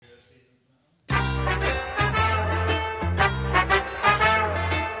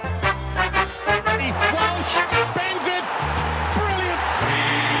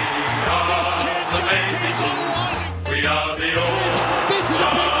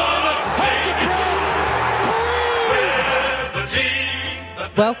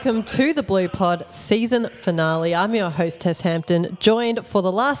Welcome to the Blue Pod season finale. I'm your host, Tess Hampton, joined for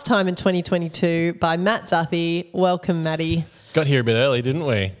the last time in 2022 by Matt Duthie. Welcome, Matty. Got here a bit early, didn't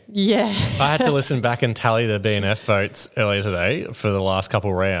we? Yeah. I had to listen back and tally the BNF votes earlier today for the last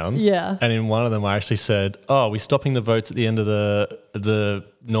couple rounds. Yeah. And in one of them, I actually said, "Oh, are we stopping the votes at the end of the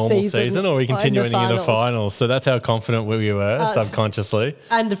normal season, or are we continuing in the finals?" So that's how confident we were subconsciously.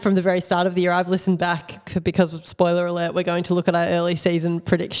 And from the very start of the year, I've listened back because, spoiler alert, we're going to look at our early season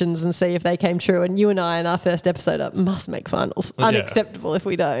predictions and see if they came true. And you and I in our first episode must make finals. Unacceptable if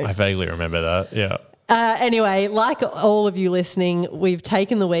we don't. I vaguely remember that, yeah. Anyway, like all of you listening, we've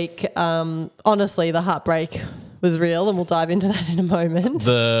taken the week. Honestly, the heartbreak was real, and we'll dive into that in a moment.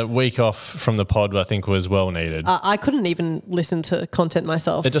 The week off from the pod, I think, was well needed. I couldn't even listen to content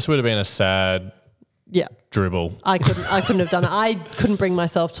myself. It just would have been a sad dribble. I couldn't have done it. I couldn't bring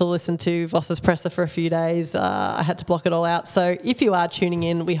myself to listen to Voss's presser for a few days. I had to block it all out. So if you are tuning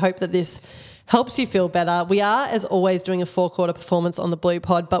in, we hope that this helps you feel better. We are, as always, doing a 4-quarter performance on the Blue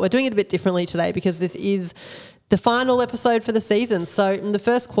Pod, but we're doing it a bit differently today because this is the final episode for the season. So in the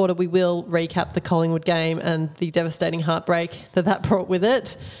first quarter, we will recap the Collingwood game and the devastating heartbreak that brought with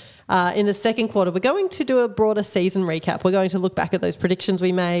it. In the second quarter, we're going to do a broader season recap. We're going to look back at those predictions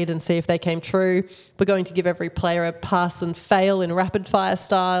we made and see if they came true. We're going to give every player a pass and fail in rapid fire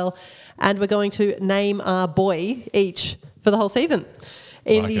style. And we're going to name our boy each for the whole season.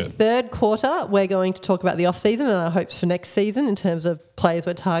 In the third quarter, we're going to talk about the off-season and our hopes for next season in terms of players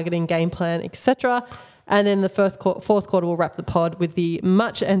we're targeting, game plan, etc. And then the fourth quarter, we'll wrap the pod with the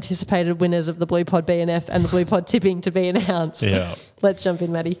much-anticipated winners of the Blue Pod BNF and the Blue Pod tipping to be announced. Yeah. Let's jump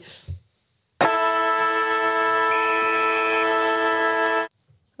in, Maddie.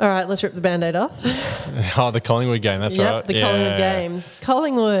 All right, let's rip the Band-Aid off. Oh, the Collingwood game, that's right. The Collingwood game.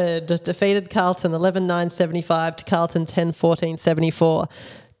 Collingwood defeated Carlton 11-9-75 to Carlton 10-14-74.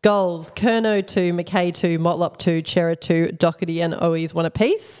 Goals, Curnow 2, McKay 2, Motlop 2, Chera 2, Doherty and Owies 1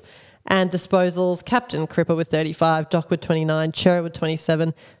 apiece. And disposals, Captain Cripper with 35, Dock with 29, Chera with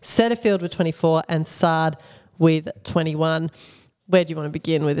 27, Setterfield with 24 and Sard with 21. Where do you want to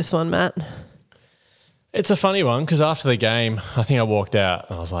begin with this one, Matt? It's a funny one because after the game, I think I walked out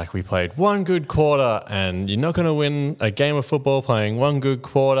and I was like, we played one good quarter and you're not going to win a game of football playing one good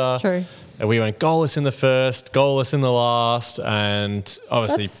quarter. It's true. And we went goalless in the first, goalless in the last, and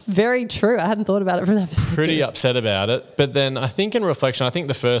obviously... That's very true. I hadn't thought about it from that perspective. Pretty upset about it. But then I think in reflection, I think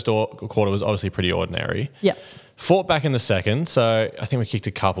the first quarter was obviously pretty ordinary. Yeah. Fought back in the second, so I think we kicked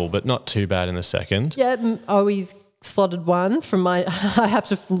a couple, but not too bad in the second. Yeah, Owies slotted one from my... I have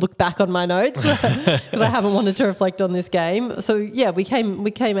to look back on my notes because I haven't wanted to reflect on this game. So, yeah, we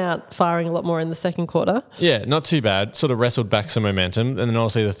came out firing a lot more in the second quarter. Yeah, not too bad. Sort of wrestled back some momentum. And then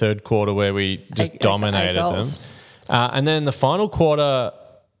obviously the third quarter where we just dominated them. And then the final quarter,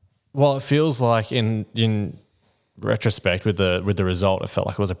 well, it feels like in retrospect with the result, it felt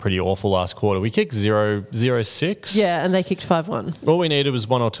like it was a pretty awful last quarter. We kicked 0-6. Yeah, and they kicked 5-1. All we needed was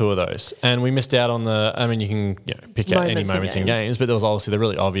one or two of those. And we missed out on you can pick out any moments in games, but there was obviously the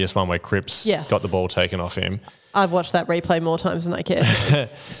really obvious one where Cripps got the ball taken off him. I've watched that replay more times than I care.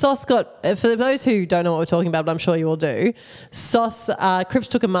 Sauce got, for those who don't know what we're talking about, but I'm sure you all do, Cripps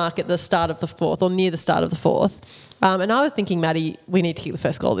took a mark at the start of the fourth or near the start of the fourth. And I was thinking, Maddie, we need to kick the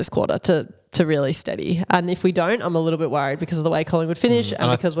first goal this quarter to really steady. And if we don't, I'm a little bit worried because of the way Collingwood finish and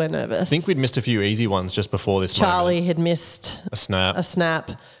because we're nervous. I think we'd missed a few easy ones just before this Charlie moment. had missed a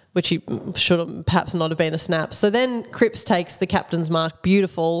snap, which he should perhaps not have been a snap. So then Cripps takes the captain's mark.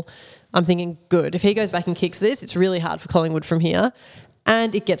 Beautiful. I'm thinking, good. If he goes back and kicks this, it's really hard for Collingwood from here.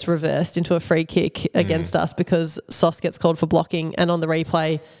 And it gets reversed into a free kick against us because Sauce gets called for blocking. And on the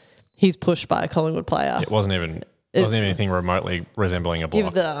replay, he's pushed by a Collingwood player. It wasn't even anything remotely resembling a block.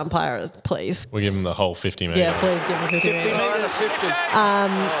 Give the umpire, please. We'll give him the whole 50 metre. Yeah, please give him 50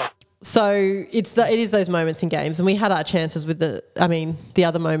 metre. So it is those moments in games, and we had our chances with the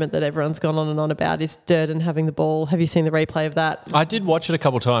other moment that everyone's gone on and on about is Durden having the ball. Have you seen the replay of that? I did watch it a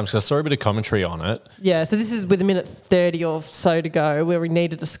couple of times because I saw a bit of commentary on it. Yeah, so this is with a minute 30 or so to go where we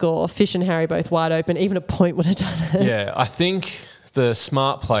needed to score. Fish and Harry both wide open. Even a point would have done it. Yeah, I think the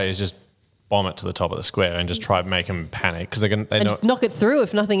smart players just bomb it to the top of the square and just try to make them panic because just knock it through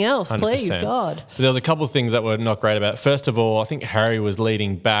if nothing else, 100%. Please, God. But there was a couple of things that were not great about it. First of all, I think Harry was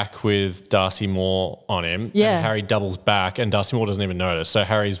leading back with Darcy Moore on him. Yeah. And Harry doubles back and Darcy Moore doesn't even notice. So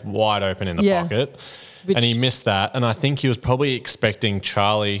Harry's wide open in the pocket and he missed that. And I think he was probably expecting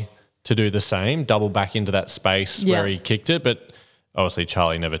Charlie to do the same, double back into that space where he kicked it. But obviously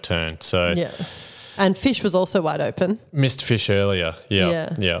Charlie never turned. So And Fish was also wide open. Missed Fish earlier.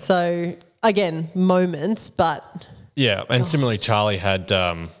 Yeah. So... Again, moments, but Yeah, and similarly, Charlie had,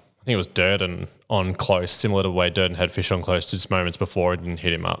 I think it was Durden on close, similar to the way Durden had Fish on close just moments before it didn't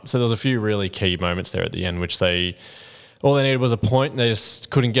hit him up. So there was a few really key moments there at the end, which all they needed was a point and they just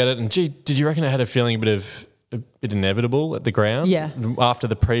couldn't get it. And gee, did you reckon it had a feeling a bit inevitable at the ground? Yeah. After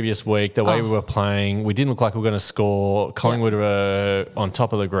the previous week, the way we were playing, we didn't look like we were going to score. Collingwood were on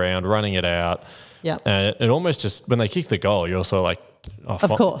top of the ground, running it out. Yeah. And it almost just, when they kicked the goal, you're also like, oh, of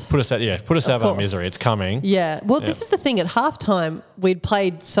course. Put us out of our misery. It's coming. Yeah. Well, this is the thing. At halftime, we'd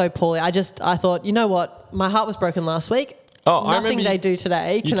played so poorly. I thought, you know what? My heart was broken last week. Nothing they do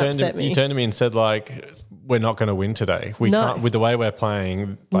today can upset me. You turned to me and said, like, we're not going to win today. We can't, with the way we're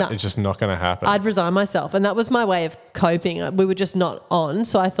playing, it's just not going to happen. I'd resign myself. And that was my way of coping. We were just not on.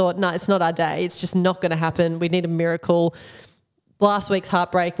 So I thought, no, it's not our day. It's just not going to happen. We need a miracle. Last week's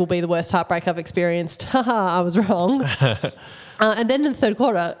heartbreak will be the worst heartbreak I've experienced. Haha, I was wrong. And then in the third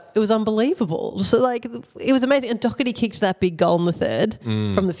quarter, it was unbelievable. So, like, it was amazing. And Doherty kicked that big goal in the third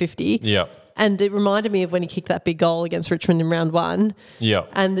from the 50. Yeah. And it reminded me of when he kicked that big goal against Richmond in round 1. Yeah.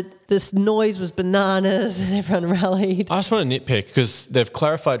 And this noise was bananas and everyone rallied. I just want to nitpick because they've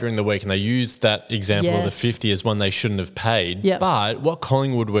clarified during the week and they used that example of the 50 as one they shouldn't have paid. Yep. But what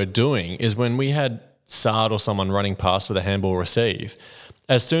Collingwood were doing is when we had Sard or someone running past with a handball receive,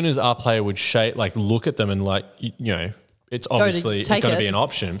 as soon as our player would look at them and it's obviously going to be an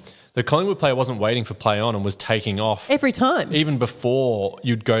option. The Collingwood player wasn't waiting for play on and was taking off every time, even before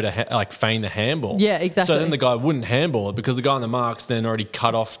you'd go to feign the handball. Yeah, exactly. So then the guy wouldn't handball it because the guy on the mark's then already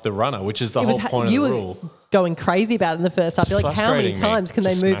cut off the runner, which is the whole point of the rule. You were going crazy about it in the first half. You're like, how many times can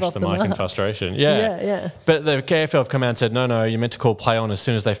they move off the mark? In frustration. Yeah. But the KFL have come out and said, no, you're meant to call play on as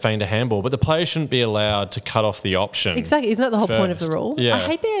soon as they feigned a handball. But the player shouldn't be allowed to cut off the option. Exactly. Isn't that the whole point of the rule? Yeah. I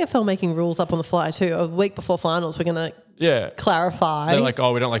hate the AFL making rules up on the fly too. A week before finals, we're going to clarify. They're like,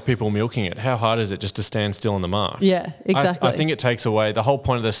 we don't like people milking it. How hard is it just to stand still on the mark? Yeah, exactly. I think it takes away, the whole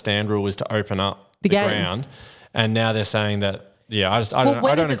point of the stand rule is to open up the ground. And now they're saying that, I don't agree with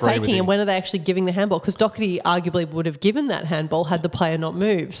when is it faking and when are they actually giving the handball? Because Doherty arguably would have given that handball had the player not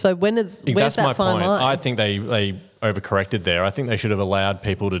moved. So where's that fine line? I think they overcorrected there. I think they should have allowed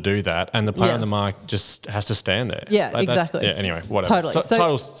people to do that, and the player on the mark just has to stand there. Yeah, exactly. Anyway, whatever. Totally.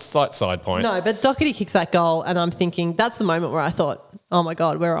 Total slight side point. No, but Doherty kicks that goal, and I'm thinking that's the moment where I thought, oh my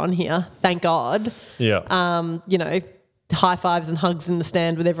God, we're on here. Thank God. Yeah. High fives and hugs in the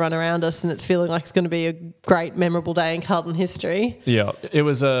stand with everyone around us, and it's feeling like it's going to be a great, memorable day in Carlton history. Yeah, it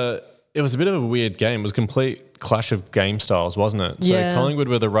was a bit of a weird game. It was a complete clash of game styles, wasn't it? So Collingwood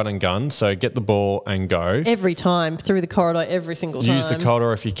were the run and gun, so get the ball and go. Every time, through the corridor, every single time. Use the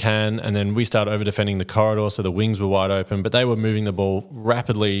corridor if you can, and then we started over-defending the corridor, so the wings were wide open, but they were moving the ball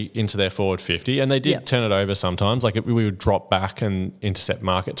rapidly into their forward 50, and they did turn it over sometimes. We would drop back and intercept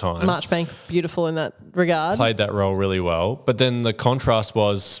mark at times. Marchbank, beautiful in that regard. Played that role really well. But then the contrast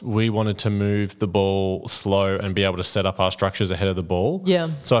was we wanted to move the ball slow and be able to set up our structures ahead of the ball. Yeah.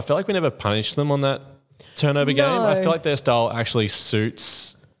 So I feel like we never punished them on that turnover game. I feel like their style actually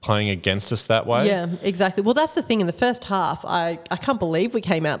suits playing against us that way. Yeah, exactly. Well, that's the thing. In the first half, I can't believe we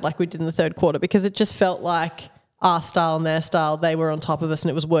came out like we did in the third quarter because it just felt like our style and their style, they were on top of us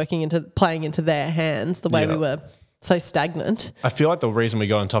and it was playing into their hands the way we were so stagnant. I feel like the reason we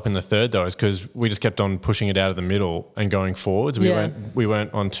got on top in the third though is because we just kept on pushing it out of the middle and going forwards. We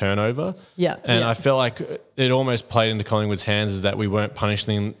weren't on turnover. Yeah. And I feel like it almost played into Collingwood's hands is that we weren't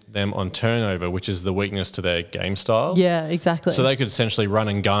punishing them on turnover, which is the weakness to their game style. Yeah, exactly. So they could essentially run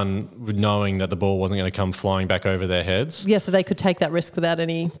and gun knowing that the ball wasn't going to come flying back over their heads. Yeah, so they could take that risk without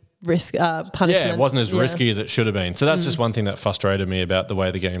any punishment. Yeah, it wasn't as risky as it should have been. So that's just one thing that frustrated me about the way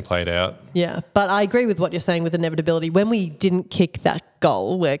the game played out. Yeah, but I agree with what you're saying with inevitability. When we didn't kick that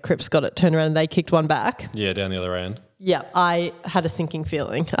goal where Cripps got it turned around and they kicked one back. Yeah, down the other end. Yeah, I had a sinking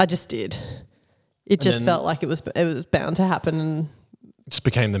feeling. I just did. It just felt like it was bound to happen. And it just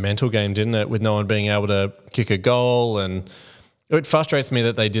became the mental game, didn't it? With no one being able to kick a goal, and it frustrates me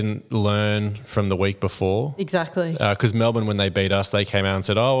that they didn't learn from the week before. Exactly. Because Melbourne, when they beat us, they came out and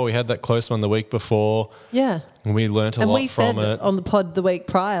said, we had that close one the week before. Yeah. And we learnt a lot from it. And we said on the pod the week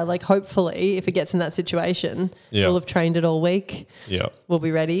prior, like hopefully if it gets in that situation, we'll have trained it all week. Yeah. We'll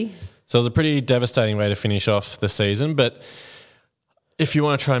be ready. So it was a pretty devastating way to finish off the season, but if you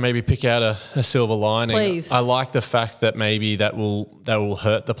want to try and maybe pick out a silver lining, please. I like the fact that maybe that will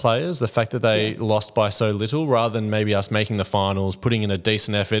hurt the players, the fact that they lost by so little rather than maybe us making the finals, putting in a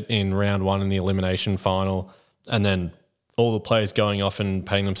decent effort in round one in the elimination final, and then all the players going off and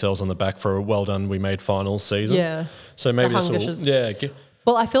patting themselves on the back for a well done, we made finals season. Yeah. So maybe this will,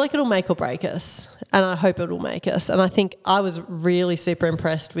 well, I feel like it'll make or break us, and I hope it'll make us. And I think I was really super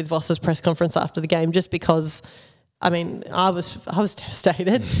impressed with Voss's press conference after the game just because I mean, I was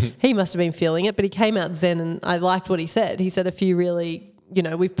devastated. He must have been feeling it, but he came out zen, and I liked what he said. He said, if you really,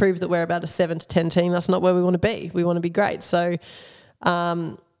 we've proved that we're about a 7 to 10 team. That's not where we want to be. We want to be great. So,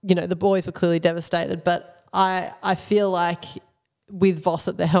 the boys were clearly devastated, but I feel like with Voss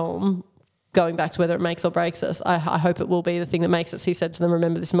at the helm, going back to whether it makes or breaks us, I hope it will be the thing that makes us. He said to them,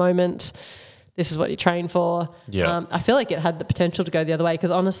 remember this moment. This is what you train for. Yeah. I feel like it had the potential to go the other way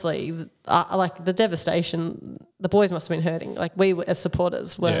because honestly, like the devastation, the boys must have been hurting. Like we as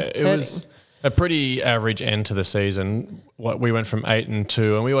supporters were hurting. It was a pretty average end to the season. We went from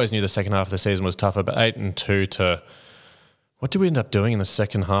 8-2, and we always knew the second half of the season was tougher, but 8-2 to what did we end up doing in the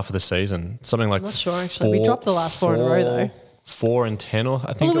second half of the season? Something like I'm not sure actually. We dropped the last 4 in a row though. 4-10, or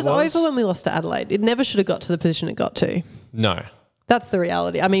I think it was over when we lost to Adelaide. It never should have got to the position it got to. No. That's the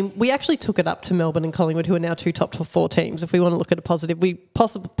reality. I mean, we actually took it up to Melbourne and Collingwood, who are now 2 top 4 teams. If we want to look at a positive, we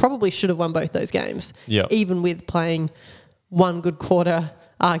probably should have won both those games, even with playing one good quarter,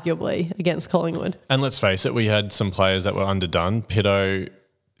 arguably, against Collingwood. And let's face it, we had some players that were underdone. Pitto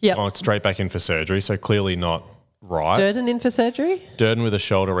went straight back in for surgery, so clearly not right. Durden in for surgery? Durden with a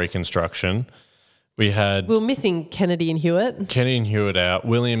shoulder reconstruction. We were missing Kennedy and Hewitt. Kenny and Hewitt out.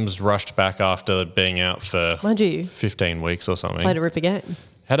 Williams rushed back after being out for 15 weeks or something. Played a ripper game.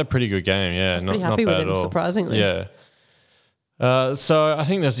 Had a pretty good game, yeah. I was pretty happy with him, surprisingly. Yeah. So I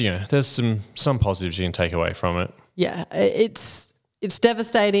think there's some positives you can take away from it. Yeah, it's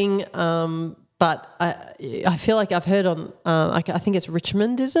devastating, but I feel like I've heard on I think it's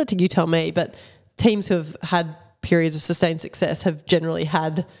Richmond, is it? You tell me. But teams who have had periods of sustained success have generally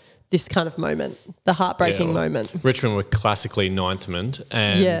had this kind of moment, the heartbreaking moment. Richmond were classically ninthment,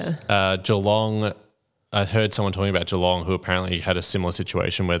 and Geelong, I heard someone talking about Geelong who apparently had a similar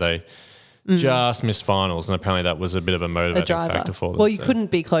situation where they just missed finals, and apparently that was a bit of a motivating factor for them. Well, you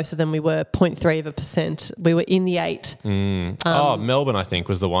couldn't be closer than we were, 0.3%. We were in the 8. Melbourne, I think,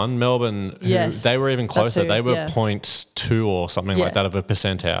 was the one. Melbourne, they were even closer. They were 0.2 or something like that of a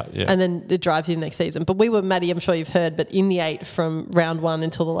percent out. Yeah. And then it drives you next season. But we were, Maddie, I'm sure you've heard, but in the 8 from round 1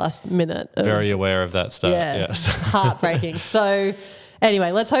 until the last minute. Very aware of that stuff. Yeah, yes. Heartbreaking. So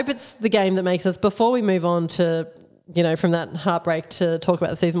anyway, let's hope it's the game that makes us. Before we move on to, from that heartbreak to talk about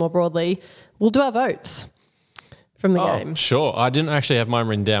the season more broadly, we'll do our votes from the game. Sure. I didn't actually have mine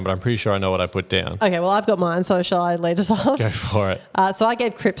written down, but I'm pretty sure I know what I put down. Okay, well, I've got mine, so shall I lead us off? Go for it. So I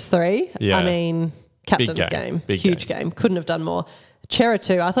gave Cripps 3. Yeah. I mean, captain's game. Huge game. Couldn't have done more. Chera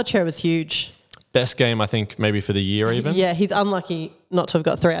 2. I thought Chera was huge. Best game, I think, maybe for the year even. Yeah, he's unlucky not to have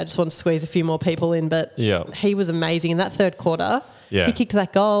got 3. I just want to squeeze a few more people in, but he was amazing in that third quarter. Yeah. He kicked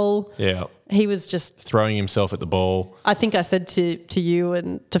that goal. Yeah. He was just throwing himself at the ball. I think I said to you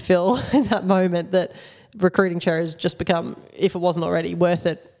and to Phil in that moment that recruiting Chera has just become, if it wasn't already, worth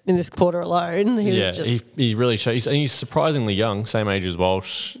it in this quarter alone. He really showed. He's surprisingly young, same age as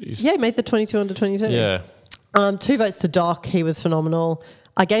Walsh. He made the 22 under 22. Yeah. 2 votes to Doc. He was phenomenal.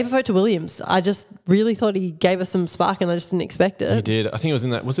 I gave a vote to Williams. I just really thought he gave us some spark and I just didn't expect it. He did. I think it was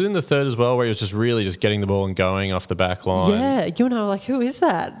in that. Was it in the third as well where he was just really just getting the ball and going off the back line? Yeah. You and I were like, who is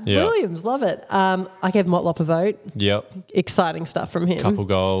that? Yeah. Williams. Love it. I gave Motlop a vote. Yep. Exciting stuff from him. Couple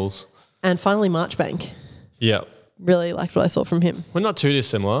goals. And finally, Marchbank. Yep. Really liked what I saw from him. We're not too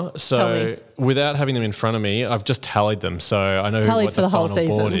dissimilar. So without having them in front of me, I've just tallied them. So I know what the final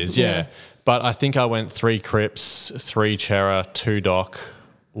board is. Yeah. But I think I went 3 Cripps, 3 Chera, 2 Doc,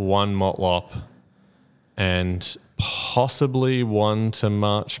 1 Motlop, and possibly 1 to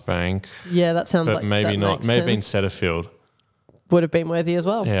Marchbank. Yeah, that sounds but maybe not. May have been Setterfield. Would have been worthy as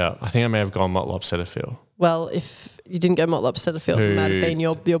well. Yeah, I think I may have gone Motlop Setterfield. Well, if you didn't go Motlop Setterfield, it might have been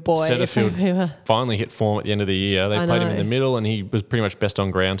your boy. Setterfield finally hit form at the end of the year. They played him in the middle and he was pretty much best on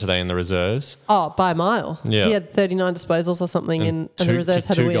ground today in the reserves. Oh, by a mile. Yeah. He had 39 disposals or something and the reserves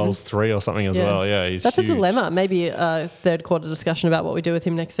had a win. 2 goals, 3 or something as well. Yeah, that's huge. A dilemma. Maybe a third quarter discussion about what we do with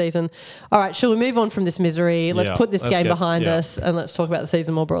him next season. All right, shall we move on from this misery? Let's put this game behind us and let's talk about the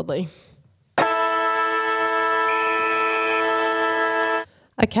season more broadly.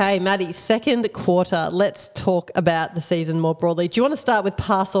 Okay, Maddie, second quarter. Let's talk about the season more broadly. Do you want to start with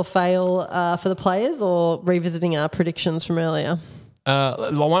pass or fail for the players or revisiting our predictions from earlier?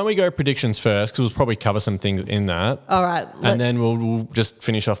 Why don't we go predictions first because we'll probably cover some things in that. All right. And then we'll just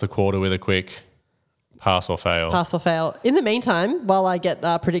finish off the quarter with a quick pass or fail. Pass or fail. In the meantime, while I get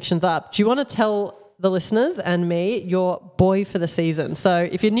predictions up, do you want to tell the listeners and me your boy for the season? So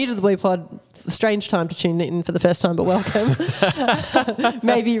if you're new to the Blue Pod, strange time to tune in for the first time, but welcome.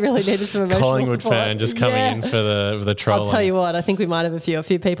 Maybe you really needed some emotional Collingwood support. fan just coming in for the trolling. I'll tell you what, I think we might have a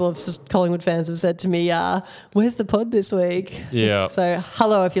few people Collingwood fans have said to me, where's the pod this week? Yeah. So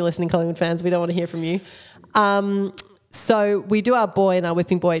hello if you're listening, Collingwood fans, we don't want to hear from you. So we do our boy and our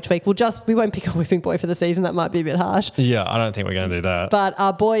whipping boy each week. We won't pick a whipping boy for the season. That might be a bit harsh. Yeah, I don't think we're going to do that. But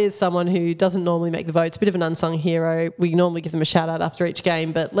our boy is someone who doesn't normally make the votes. A bit of an unsung hero. We normally give them a shout out after each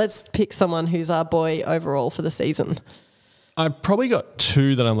game. But let's pick someone who's our boy overall for the season. I've probably got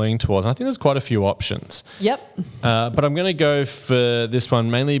two that I'm leaning towards. I think there's quite a few options. Yep. But I'm going to go for this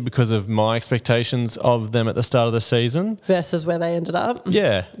one mainly because of my expectations of them at the start of the season. Versus where they ended up.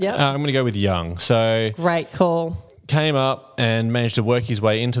 Yeah. Yep. I'm going to go with Young. So great call. Came up and managed to work his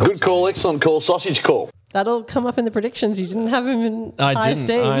way into the Good call, excellent call, sausage call. That'll come up in the predictions. You didn't have him in high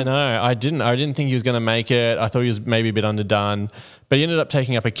esteem. I know. I didn't think he was going to make it. I thought he was maybe a bit underdone. But he ended up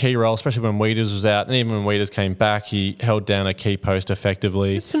taking up a key role, especially when Weeders was out. And even when Weeders came back, he held down a key post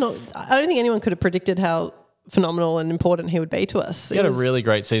effectively. I don't think anyone could have predicted how phenomenal and important he would be to us. He had a really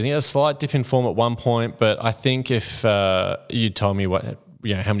great season. He had a slight dip in form at one point, but I think if you'd told me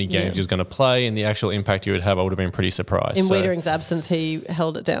how many games he was going to play and the actual impact he would have, I would have been pretty surprised. In Wiedering's absence, he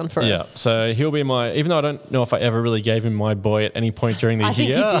held it down for us. Yeah, so he'll be even though I don't know if I ever really gave him my boy at any point during the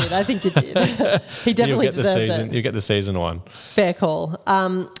year. I think you did. He definitely deserved it. You get the season one. Fair call.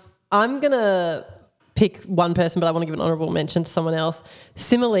 I'm going to pick one person, but I want to give an honourable mention to someone else.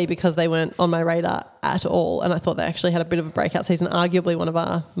 Similarly, because they weren't on my radar at all, and I thought they actually had a bit of a breakout season, arguably one of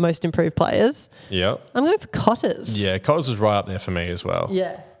our most improved players. Yep. I'm going for Cotters. Yeah, Cotters was right up there for me as well.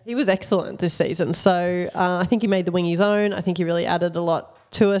 Yeah, he was excellent this season. So I think he made the wing his own. I think he really added a lot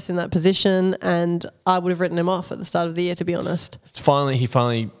to us in that position, and I would have written him off at the start of the year, to be honest. He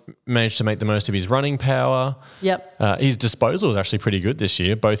finally managed to make the most of his running power. Yep. His disposal was actually pretty good this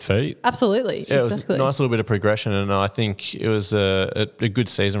year, both feet. Absolutely. Yeah, exactly. It was a nice little bit of progression, and I think it was a good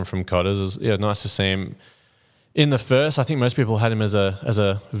season from Cotters. It was nice to see him in the first. I think most people had him as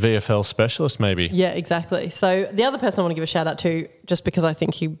a VFL specialist, maybe. Yeah, exactly. So the other person I want to give a shout out to, just because I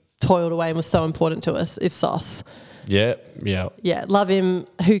think he toiled away and was so important to us, is Sauce. Yeah. Yeah, love him.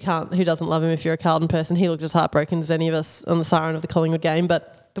 Who doesn't love him if you're a Carlton person? He looked as heartbroken as any of us on the siren of the Collingwood game.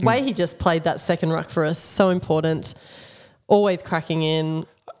 But the way he just played that second ruck for us, so important. Always cracking in.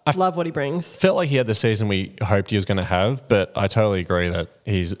 Love what he brings. Felt like he had the season we hoped he was going to have, but I totally agree that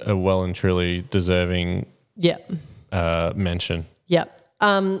he's a well and truly deserving mention. Yep.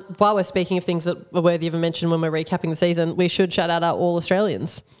 While we're speaking of things that are worthy of a mention when we're recapping the season, we should shout out our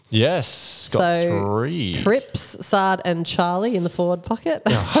All-Australians. Yes, got three. Cripps, Sard and Charlie in the forward pocket.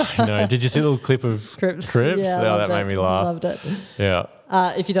 Oh, I know. Did you see the little clip of Cripps? Yeah, that made me laugh. Loved it. Yeah.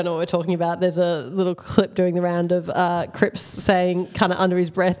 If you don't know what we're talking about, there's a little clip doing the round of Cripps saying, kind of under his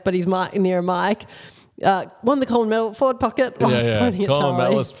breath, but he's near a mic, won the Coleman medal forward pocket whilst pointing at Charlie. Coleman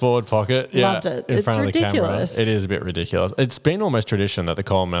medalist forward pocket. Yeah, loved it. In front ridiculous. Of the camera. It is a bit ridiculous. It's been almost tradition that the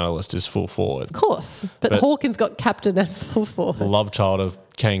Coleman medalist is full forward. Of course. But Hawkins got captain and full forward. Love child of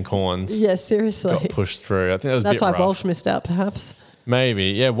Kane Corns. Yeah, seriously. Got pushed through. I think that was That's a bit why rough. Walsh missed out, perhaps. Maybe.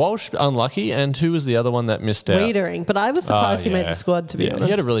 Yeah, Walsh unlucky. And who was the other one that missed out? Wiedering. But I was surprised he made the squad, to be honest.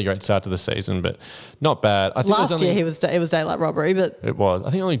 He had a really great start to the season, but not bad. I think last year it was daylight robbery, but it was. I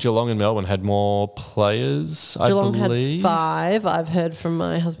think only Geelong and Melbourne had more players. Geelong I believe. had 5. I've heard from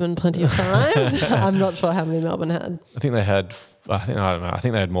my husband plenty of times. I'm not sure how many Melbourne had. I think they had. I don't know. I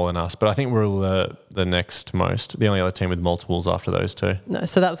think they had more than us, but I think we're the next most. The only other team with multiples after those two. No,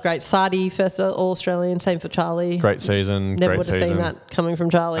 so that was great. Sardi, first All-Australian, same for Charlie. Great season. Never great would have season. seen that coming from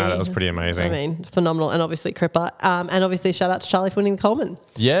Charlie. No, that was pretty amazing. I mean, phenomenal. And obviously Cripper. And obviously shout out to Charlie for winning the Coleman.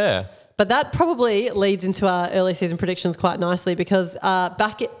 Yeah. But that probably leads into our early season predictions quite nicely, because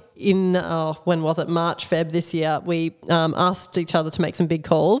back in, when was it, March, Feb this year, we asked each other to make some big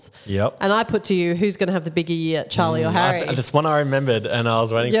calls. Yep. And I put to you, who's going to have the bigger year, Charlie or Harry? That's one I remembered, and I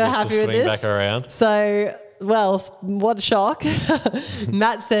was waiting for this to swing back around. So, well, what a shock.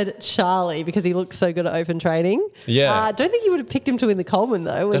 Matt said Charlie because he looked so good at open training. Yeah. Don't think you would have picked him to win the Coleman,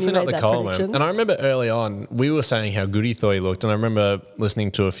 though, when Definitely you made not the that Coleman. prediction. And I remember early on, we were saying how good he thought he looked, and I remember listening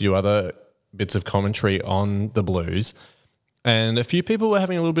to a few other bits of commentary on the Blues. And a few people were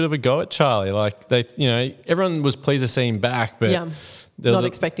having a little bit of a go at Charlie. Like, everyone was pleased to see him back, but there was not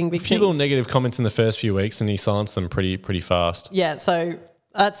expecting big things. A few little negative comments in the first few weeks, and he silenced them pretty fast. Yeah, so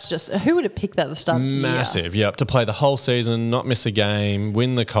that's just, who would have picked that at the start of the year? Massive, yeah. To play the whole season, not miss a game,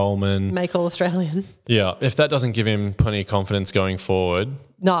 win the Coleman. Make All-Australian. Yeah, if that doesn't give him plenty of confidence going forward.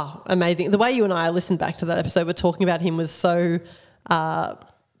 No, amazing. The way you and I listened back to that episode, we're talking about him was so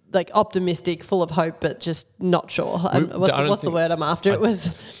optimistic, full of hope, but just not sure. What's the word I'm after? It was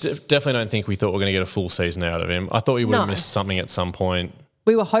definitely don't think we thought we were going to get a full season out of him. I thought we would have missed something at some point.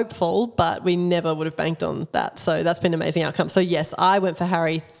 We were hopeful, but we never would have banked on that. So that's been an amazing outcome. So yes, I went for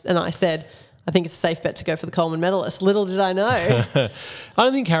Harry, and I said, I think it's a safe bet to go for the Coleman medalist. Little did I know. I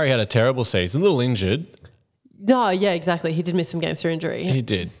don't think Harry had a terrible season. A little injured. No, yeah, exactly. He did miss some games through injury. He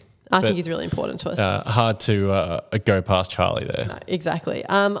did. I think he's really important to us. Hard to go past Charlie there. No, exactly.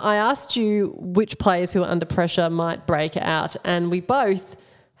 I asked you which players who are under pressure might break out, and we both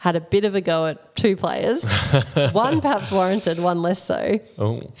had a bit of a go at two players. One perhaps warranted, one less so.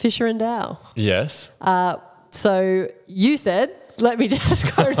 Oh. Fisher and Dow. Yes. So you said, let me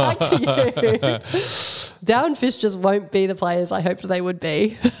just go back to you. Dow and Fish just won't be the players I hoped they would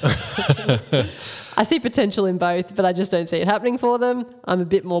be. I see potential in both, but I just don't see it happening for them. I'm a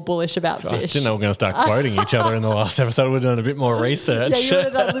bit more bullish about Fish. I didn't know we were going to start quoting each other in the last episode. We're doing a bit more research. Yeah, you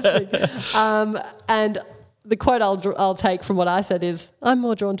would have done listening. And the quote I'll take from what I said is, I'm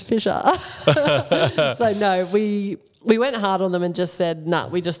more drawn to Fisher. So no, we went hard on them and just said, nah,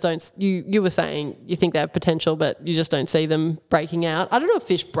 we just don't. You were saying you think they have potential, but you just don't see them breaking out. I don't know if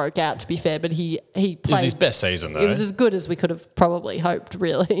Fish broke out, to be fair, but he played. It was his best season, though. It was as good as we could have probably hoped,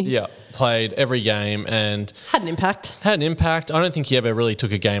 really. Yeah, played every game and had an impact. I don't think he ever really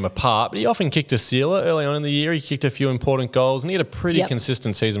took a game apart, but he often kicked a sealer early on in the year. He kicked a few important goals and he had a pretty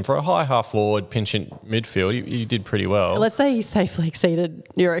consistent season. For a high half forward, pinch in midfield, he did pretty well. Let's say he safely exceeded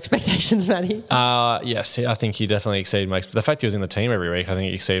your expectations, Matty. Yes, I think he definitely exceeded my expectations. The fact he was in the team every week, I think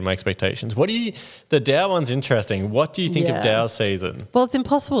he exceeded my expectations. The Dow one's interesting. What do you think of Dow's season? Well, it's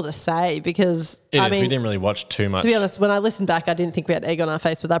impossible to say because we didn't really watch too much. To be honest, when I listened back, I didn't think we had egg on our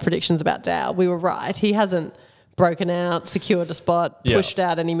face with our predictions about Dow. We were right. He hasn't broken out, secured a spot, pushed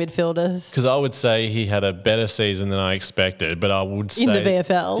out any midfielders. Because I would say he had a better season than I expected, but I would say... In the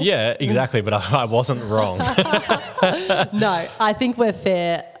VFL? Yeah, exactly, but I wasn't wrong. No, I think we're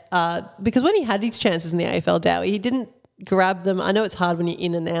fair because when he had his chances in the AFL, Dowie, he didn't grab them. I know it's hard when you're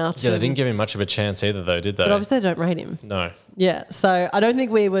in and out. Yeah, they didn't give him much of a chance either, though, did they? But obviously they don't rate him. No. Yeah, so I don't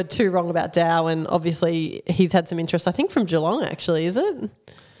think we were too wrong about Dow, and obviously he's had some interest, I think, from Geelong, actually, is it?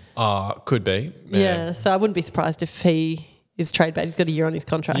 Could be. Yeah, so I wouldn't be surprised if he is trade bait. He's got a year on his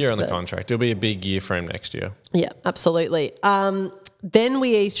contract. Year on the contract. It'll be a big year for him next year. Yeah, absolutely. Then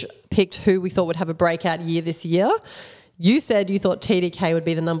we each picked who we thought would have a breakout year this year. You said you thought TDK would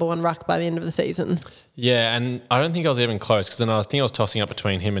be the number one ruck by the end of the season. Yeah, and I don't think I was even close because then I think I was tossing up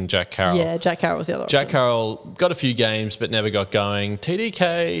between him and Jack Carroll. Yeah, Jack Carroll was the other one. Jack Carroll got a few games but never got going. TDK,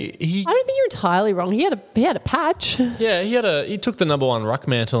 I don't think you're entirely wrong. He had a patch. Yeah, he took the number one ruck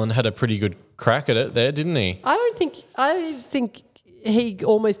mantle and had a pretty good crack at it there, didn't he? I think he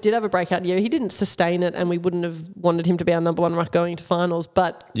almost did have a breakout year. He didn't sustain it, and we wouldn't have wanted him to be our number one ruck going into finals.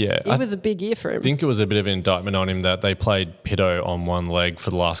 But it was a big year for him. I think it was a bit of an indictment on him that they played Pitto on one leg for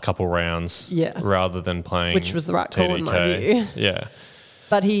the last couple rounds, rather than playing, which was the right call TDK. in my view. Yeah.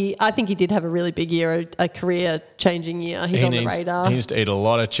 But I think he did have a really big year, a career-changing year. He's on the radar. He needs to eat a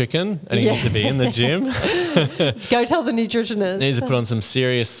lot of chicken and he needs to be in the gym. Go tell the nutritionist. Needs to put on some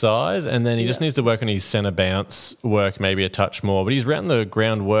serious size and then he just needs to work on his centre bounce work maybe a touch more. But his round the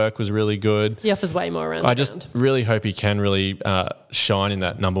ground work was really good. He offers way more around the ground. I just really hope he can really shine in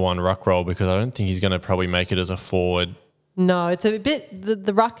that number one ruck role because I don't think he's going to probably make it as a forward. No, it's a bit...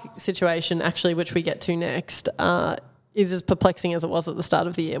 The ruck situation, actually, which we get to next... is as perplexing as it was at the start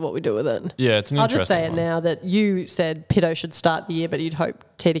of the year, what we do with it. Yeah, it's an interesting I'll just say one. it now that you said Pitto should start the year, but you'd hope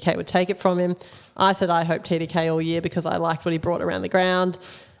TDK would take it from him. I said I hope TDK all year because I liked what he brought around the ground.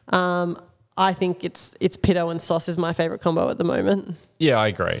 I think it's Pitto and Sauce is my favourite combo at the moment. Yeah, I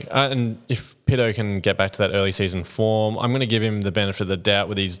agree. And if Pitto can get back to that early season form, I'm going to give him the benefit of the doubt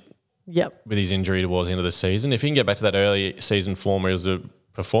with his injury towards the end of the season. If he can get back to that early season form where he was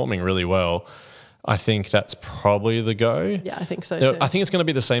performing really well, I think that's probably the go. Yeah, I think so too. I think it's going to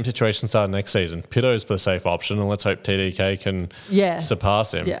be the same situation starting next season. Pitto's the safe option, and let's hope TDK can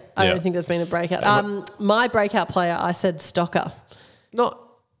surpass him. Yeah, I don't think there's been a breakout. My breakout player, I said Stocker.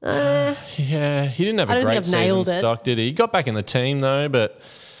 Yeah, he didn't have a great season, Stock, did he? He got back in the team though, but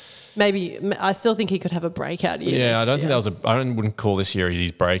maybe I still think he could have a breakout year. Yeah, I don't think that was wouldn't call this year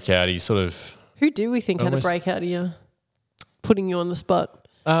his breakout. He's sort of. Who do we think had a breakout year? Putting you on the spot.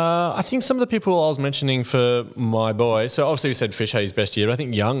 I think some of the people I was mentioning for my boy, so obviously we said Fish had his best year, but I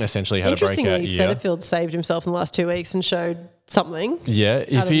think Young essentially had a breakout year. Interestingly, Setterfield saved himself in the last 2 weeks and showed something. Yeah,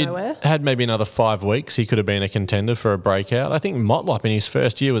 if he had maybe another 5 weeks, he could have been a contender for a breakout. I think Motlop in his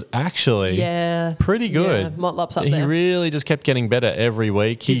first year was actually pretty good. Yeah, Motlop's up there. He really just kept getting better every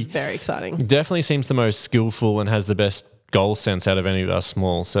week. He's very exciting. Definitely seems the most skillful and has the best goal sense out of any of us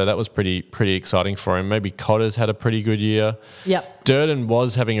small. So that was pretty exciting for him. Maybe Cotter's had a pretty good year. Yep. Durden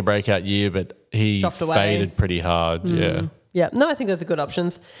was having a breakout year, but he faded pretty hard. Yeah. No, I think those are good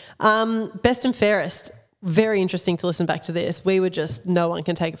options. Best and fairest. Very interesting to listen back to this. We were just, no one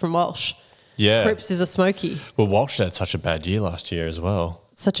can take it from Walsh. Yeah. Cripps is a smoky. Well, Walsh had such a bad year last year as well.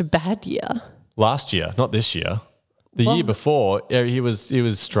 Such a bad year? last year, not this year. The year before, he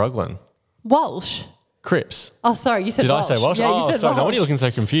was struggling. Walsh. Cripps. Oh, sorry, you said Did Walsh. I say Walsh? Yeah, you said sorry. Walsh. No wonder you're looking so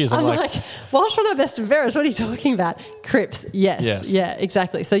confused. I'm like, Walsh on our best and fairest. What are you talking about? Cripps. Yes. Yeah,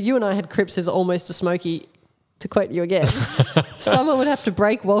 exactly. So you and I had Cripps as almost a smoky. To quote you again, someone would have to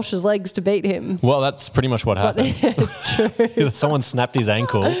break Walsh's legs to beat him. Well, that's pretty much what happened. It's true. Someone snapped his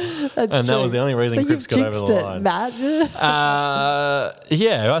ankle, that was the only reason Cripps got over the line. Matt.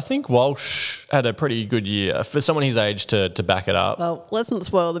 Yeah, I think Walsh had a pretty good year for someone his age to back it up. Well, let's not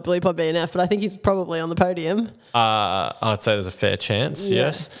spoil the Billy Pod BNF, but I think he's probably on the podium. I'd say there's a fair chance,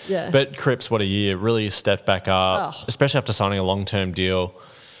 yes. Yeah. But Cripps, what a year, really stepped back up, especially after signing a long-term deal.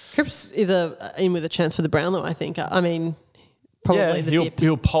 Cripps is in with a chance for the Brownlow, I think. I mean, probably the dip.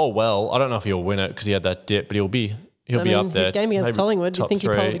 He'll poll well. I don't know if he'll win it because he had that dip, but he'll be up there. His game against Collingwood, do you think he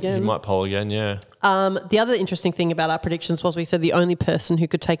polled again? He might poll again, yeah. The other interesting thing about our predictions was we said the only person who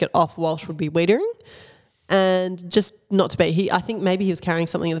could take it off Walsh would be Wiedering. And just not to be, I think maybe he was carrying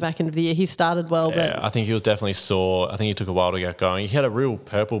something at the back end of the year. He started well, but I think he was definitely sore. I think he took a while to get going. He had a real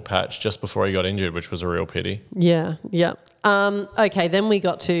purple patch just before he got injured, which was a real pity. Yeah. Okay, then we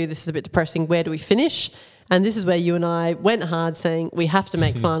got to, this is a bit depressing, where do we finish? And this is where you and I went hard saying we have to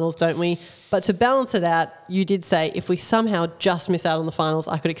make finals, don't we? But to balance it out, you did say if we somehow just miss out on the finals,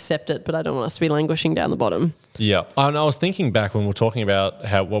 I could accept it, but I don't want us to be languishing down the bottom. Yeah. And I was thinking back when we were talking about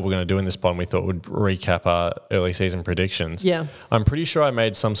what we're going to do in this pod, we thought we'd recap our early season predictions. Yeah. I'm pretty sure I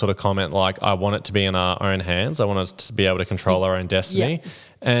made some sort of comment like, I want it to be in our own hands. I want us to be able to control our own destiny. Yeah.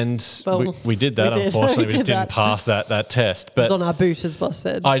 And we did that. Unfortunately, we just didn't pass that test. But it was on our boot, as Boss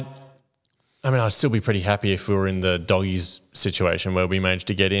said. I mean, I'd still be pretty happy if we were in the doggies situation where we managed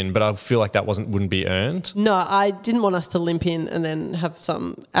to get in, but I feel like that wouldn't be earned. No, I didn't want us to limp in and then have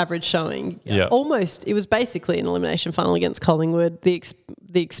some average showing. Yeah. Almost, it was basically an elimination final against Collingwood, the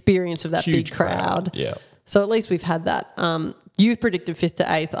experience of that huge big crowd. Yeah. So at least we've had that. You predicted 5th to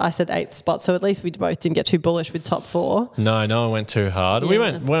 8th. I said 8th spot. So at least we both didn't get too bullish with top 4. No one went too hard. Yeah. We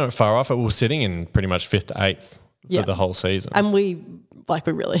went far off it. We were sitting in pretty much 5th to 8th for the whole season. And we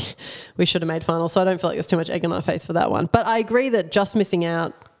should have made finals. So I don't feel like there's too much egg on our face for that one. But I agree that just missing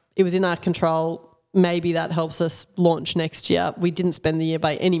out, it was in our control. Maybe that helps us launch next year. We didn't spend the year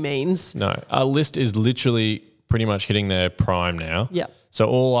by any means. No, our list is literally pretty much hitting their prime now. Yeah. So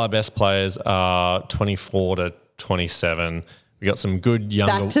all our best players are 24 to 27. We got some good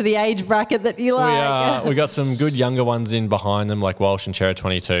younger... Back to the age bracket that you like. We got some good younger ones in behind them, like Walsh and Cherry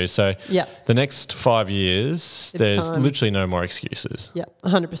 22. So the next 5 years, there's literally no more excuses. Yeah,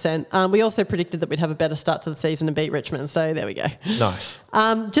 100%. We also predicted that we'd have a better start to the season and beat Richmond. So there we go. Nice.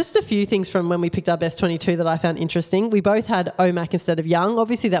 Just a few things from when we picked our best 22 that I found interesting. We both had Omac instead of Young.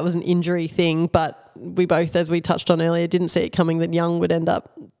 Obviously, that was an injury thing, but we both, as we touched on earlier, didn't see it coming that Young would end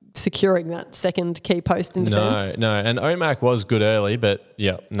up securing that second key post in defence. No. And Omac was good early, but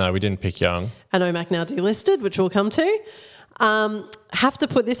we didn't pick Young. And Omac now delisted, which we'll come to. Have to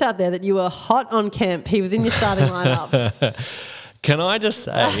put this out there that you were hot on Kemp. He was in your starting lineup. Can I just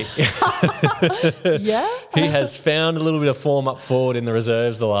say, yeah, he has found a little bit of form up forward in the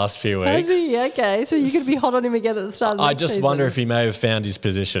reserves the last few weeks. Has he? Okay, so you're going to be hot on him again at the start of I just wonder if he may have found his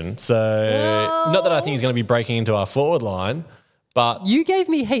position. So, not that I think he's going to be breaking into our forward line, but... You gave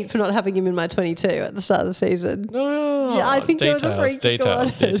me heat for not having him in my 22 at the start of the season. No, yeah, I think details, there was a freak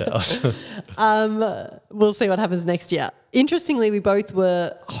details. We'll see what happens next year. Interestingly, we both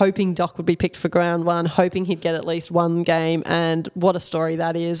were hoping Doc would be picked for round 1, hoping he'd get at least one game, and what a story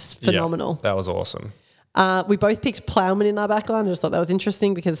that is. Phenomenal. Yeah, that was awesome. We both picked Plowman in our backline. I just thought that was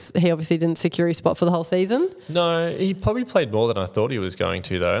interesting because he obviously didn't secure his spot for the whole season. No, he probably played more than I thought he was going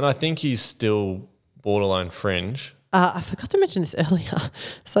to, though, and I think he's still borderline fringe. I forgot to mention this earlier.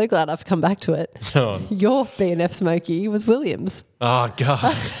 So glad I've come back to it. Your BNF Smokey was Williams. Oh,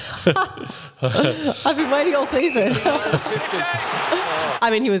 God. I've been waiting all season. I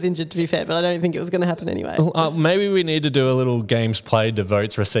mean, he was injured, to be fair, but I don't think it was going to happen anyway. Maybe we need to do a little games played to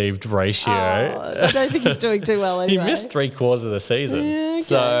votes received ratio. I don't think he's doing too well anyway. He missed 3/4 of the season. Yeah, okay.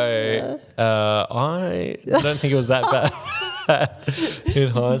 So I don't think it was that bad. In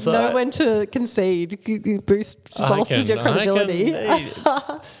hindsight. Know when to concede. Bolsters your credibility.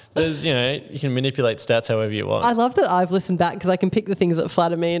 There's, you can manipulate stats however you want. I love that I've listened back because I can pick the things that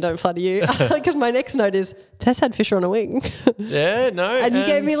flatter me and don't flatter you. Because my next note is Tess had Fisher on a wing. Yeah, no. And you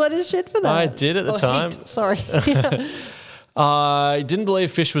gave me a lot of shit for that. I did at the time. Sorry. I didn't believe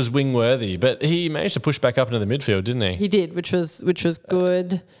Fish was wing worthy, but he managed to push back up into the midfield, didn't he? He did, which was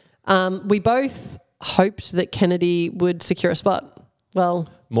good. We both hoped that Kennedy would secure a spot. Well,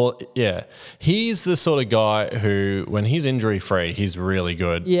 More, yeah. He's the sort of guy who, when he's injury free, he's really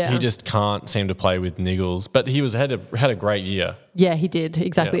good. Yeah. He just can't seem to play with niggles, but he had a great year. Yeah, he did,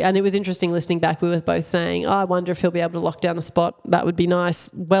 exactly. Yeah. And it was interesting listening back. We were both saying, I wonder if he'll be able to lock down a spot. That would be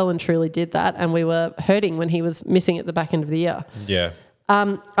nice. Well and truly did that. And we were hurting when he was missing at the back end of the year. Yeah.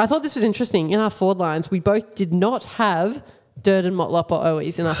 I thought this was interesting. In our forward lines, we both did not have Durden, Motlop or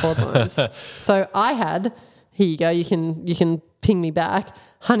Owies in our forward lines. So I had, here you go, you can ping me back,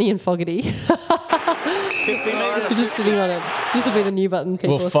 Honey and Fogarty. 50 metres. Just sitting on it. This will be the new button.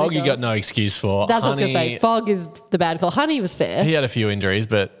 People Well, Fog you got no excuse for. That's what I was going to say. Fog is the bad call. Honey was fair. He had a few injuries,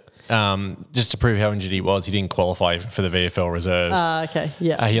 but just to prove how injured he was, he didn't qualify for the VFL reserves. Okay,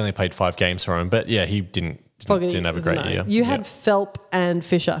 yeah. He only played 5 games for him, but yeah, he didn't have a great year. You had Phelp and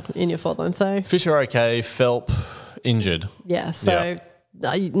Fisher in your forward line, so Fisher okay, Phelp injured. Yeah, so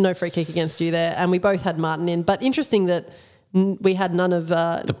no free kick against you there, and we both had Martin in. But interesting that we had none of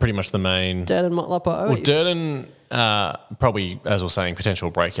pretty much the main Durden, Motlop or Owies. Well, Durden probably, as we're saying,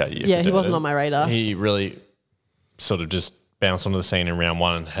 potential breakout year. Yeah, he wasn't on my radar. He really sort of just bounced onto the scene in round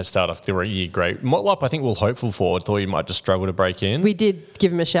 1 and had started off the year great. Motlop, I think, we're hopeful for. Thought he might just struggle to break in. We did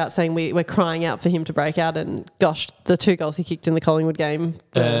give him a shout saying we're crying out for him to break out, and gosh, the 2 goals he kicked in the Collingwood game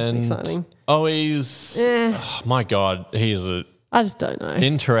were exciting. Oh, my God, he is I just don't know.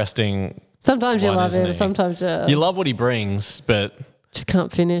 Interesting. Sometimes you one, love him, he? sometimes you love what he brings, but just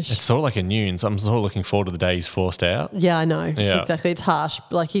can't finish. It's sort of like a Nunes. I'm sort of looking forward to the day he's forced out. Yeah, I know. Yeah. Exactly. It's harsh.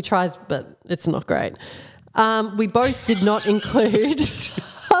 Like he tries, but it's not great. We both did not include.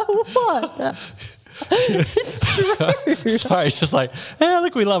 What? It's true. Sorry, just like,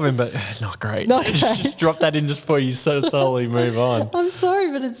 look, we love him, but not great. Not great. Just drop that in just before you so slowly move on. I'm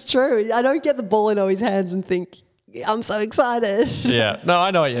sorry, but it's true. I don't get the ball in Owies' hands and think, I'm so excited. Yeah. No,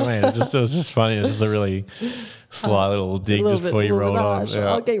 I know what you mean. It was just funny. It was just a really sly little dig just before you rolled on.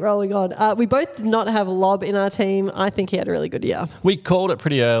 Yeah. I'll keep rolling on. We both did not have Lob in our team. I think he had a really good year. We called it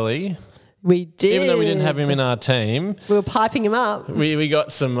pretty early. We did. Even though we didn't have him in our team. We were piping him up. We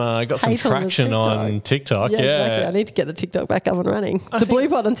got some traction on TikTok. Yeah, exactly. I need to get the TikTok back up and running. The blue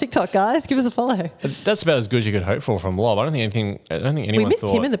pod on TikTok, guys. Give us a follow. That's about as good as you could hope for from Lob. I don't think anyone We missed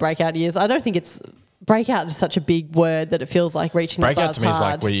him in the breakout years. I don't think it's... Breakout is such a big word that it feels like reaching the buzz breakout to me hard. is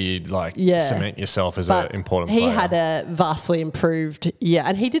like where you cement yourself as an important player. He had a vastly improved year,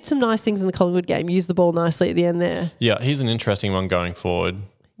 and he did some nice things in the Collingwood game. Used the ball nicely at the end there. Yeah, he's an interesting one going forward.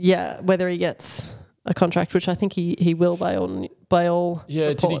 Yeah, whether he gets a contract, which I think he will by all. Yeah,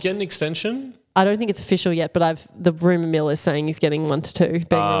 reports. did he get an extension? I don't think it's official yet, but the rumour mill is saying he's getting 1 to 2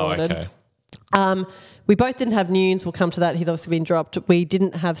 being rewarded. Okay. We both didn't have Nunes. We'll come to that. He's obviously been dropped. We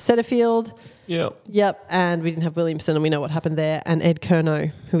didn't have Setterfield. Yep. And we didn't have Williamson, and we know what happened there. And Ed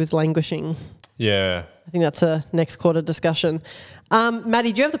Curnow, who was languishing. Yeah. I think that's a next quarter discussion.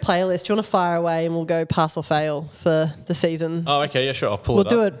 Maddie, do you have the player list? Do you want to fire away and we'll go pass or fail for the season? Oh, okay. Yeah, sure. I'll pull it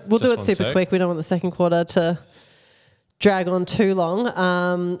up. We'll do it super quick. We don't want the second quarter to drag on too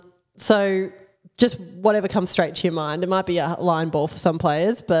long. So just whatever comes straight to your mind. It might be a line ball for some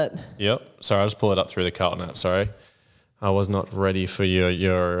players, but... Yep. Sorry, I'll just pull it up through the Carlton app. Sorry. I was not ready for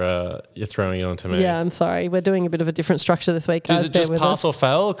you're throwing it onto me. Yeah, I'm sorry. We're doing a bit of a different structure this week, guys. Is it just pass or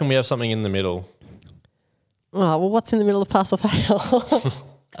fail, or can we have something in the middle? Oh, well, what's in the middle of pass or fail?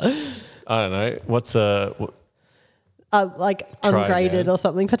 I don't know. What's like ungraded or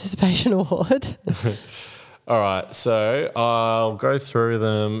something, participation award. All right, so I'll go through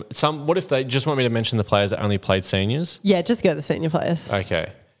them. What if they just want me to mention the players that only played seniors? Yeah, just go the senior players.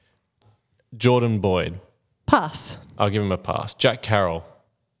 Okay. Jordan Boyd. Pass. I'll give him a pass. Jack Carroll.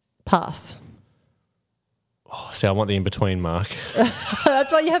 Pass. Oh, see, I want the in-between mark.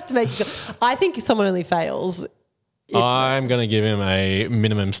 That's why you have to make it. I think someone only fails. I'm going to give him a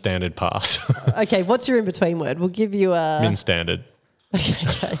minimum standard pass. Okay, what's your in-between word? We'll give you a... Min standard.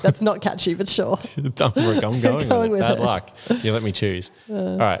 Okay, that's not catchy, but sure. I'm going with it. Bad luck. You let me choose.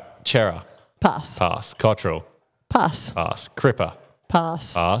 All right, Chera. Pass. Pass. Cottrell. Pass. Pass. Cripper.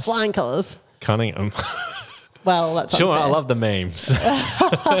 Pass. Pass. Flying colours. Cunningham. Well, that's sure, unfair. I love the memes.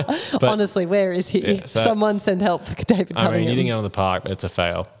 Honestly, where is he? Yeah, so someone send help for David Cunningham. I mean, you didn't get on the park, but it's a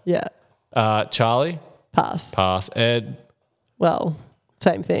fail. Yeah. Charlie. Pass. Pass. Ed. Well,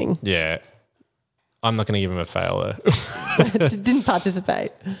 same thing. Yeah. I'm not going to give him a fail though. Didn't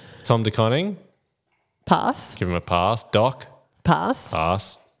participate. Tom DeConning. Pass. Give him a pass. Doc. Pass.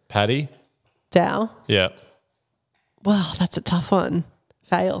 Pass. Paddy. Dow. Yeah. Wow, that's a tough one.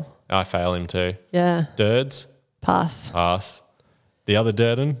 Fail. I fail him too. Yeah. Durds. Pass. Pass. The other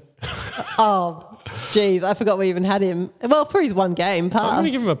Durden. Oh, Jeez, I forgot we even had him. Well, for his one game, pass. I'm going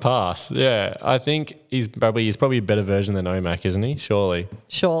to give him a pass. Yeah, I think he's probably a better version than Omac, isn't he? Surely.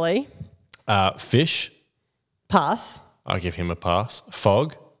 Fish. Pass. I'll give him a pass.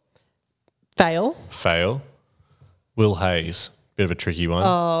 Fog. Fail. Will Hayes. Bit of a tricky one.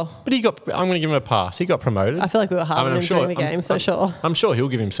 Oh. But I'm going to give him a pass. He got promoted. I feel like we were hard on him during the game, sure. I'm sure he'll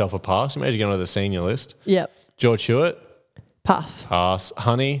give himself a pass. He may go onto the senior list. Yep. George Hewitt. Pass.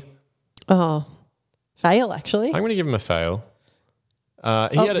 Honey. Oh. Fail, actually. I'm going to give him a fail.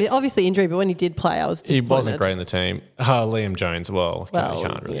 Obviously injury, but when he did play, I was disappointed. He wasn't great in the team. Liam Jones, you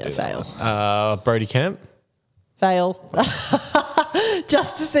can't really do fail. That. Brody Kemp. Fail.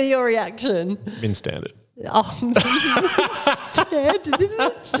 Just to see your reaction. Min standard. Oh, standard. This is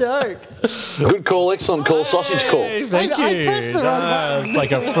a joke. Good call, excellent call, sausage call. Thank you. I pressed the wrong button. It's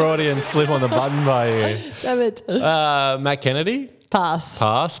like a Freudian slip on the button by you. Damn it. Matt Kennedy. Pass.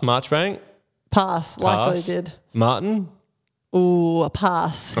 Marchbank. Pass. Like what he did. Martin. Ooh, a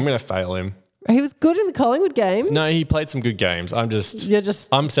pass. I'm going to fail him. He was good in the Collingwood game. No, he played some good games. I'm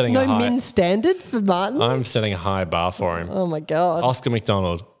setting no a high. min standard for Martin. I'm setting a high bar for him. Oh my God. Oscar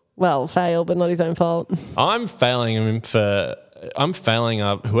McDonald. Well, fail, but not his own fault. I'm failing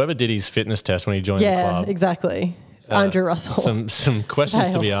whoever did his fitness test when he joined the club. Yeah, exactly. Andrew Russell. Some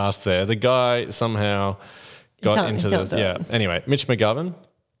questions to be asked there. The guy somehow got into this. Yeah. Anyway, Mitch McGovern.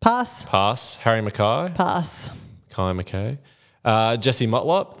 Pass. Harry Mackay. Pass. Kai Mackay. Jesse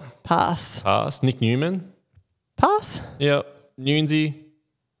Motlop. Pass. Nick Newman. Pass. Yep. Newnsy.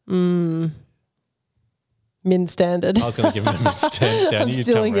 Min standard. I was going to give him a min standard. I'm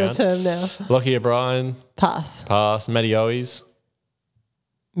stealing your term now. Lockie O'Brien. Pass. Matty Owies.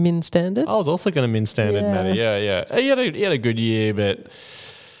 Min standard. I was also going to min standard Matty. Yeah. He had a good year, but...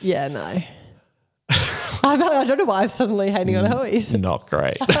 Yeah, no. I don't know why I'm suddenly hating on Hoey's. Not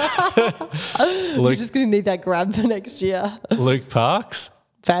great. We're just going to need that grab for next year. Luke Parks.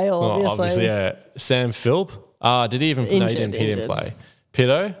 Fail, obviously. Yeah. Sam Philp. Did he even play? He didn't play.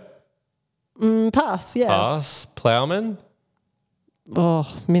 Pitto. Pass, yeah. Pass. Plowman.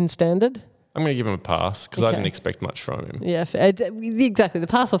 Oh, min standard. I'm going to give him a pass because I didn't expect much from him. Yeah, exactly. The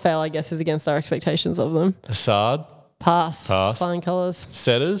pass or fail, I guess, is against our expectations of them. Assad. Pass. Flying colours.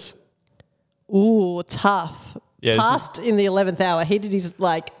 Setters. Ooh, tough. Yeah, passed in the 11th hour. He did his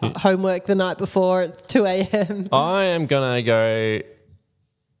homework the night before at 2 a.m. I am going to go...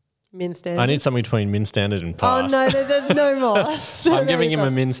 Min standard. I need something between min standard and pass. Oh, no, there's no more. I'm giving him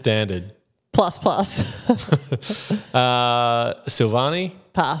a min standard. Plus. Silvani.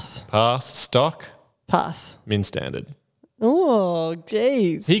 Pass. Stock. Pass. Min standard. Oh,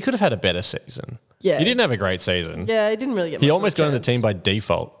 jeez. He could have had a better season. Yeah. He didn't have a great season. Yeah, he didn't really get much. He almost got in the team by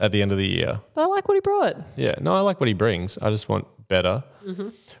default at the end of the year. But I like what he brought. Yeah. No, I like what he brings. I just want better. Mm-hmm.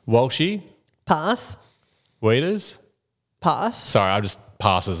 Walshy. Pass. Weeders. Pass. Sorry, I just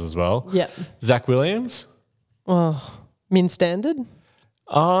passes as well. Yep. Zach Williams. Oh, min standard.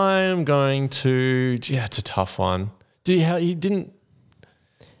 I'm going to... Yeah, it's a tough one. He didn't...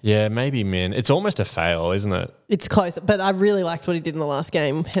 Yeah, maybe min. It's almost a fail, isn't it? It's close, but I really liked what he did in the last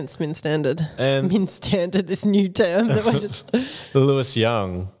game, hence min standard. And min standard, this new term that we're just... Lewis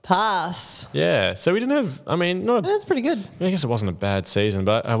Young. Pass. Yeah, so we didn't have... That's pretty good. I guess it wasn't a bad season,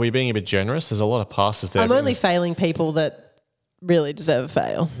 but are we being a bit generous? There's a lot of passes there. I'm only failing people that really deserve a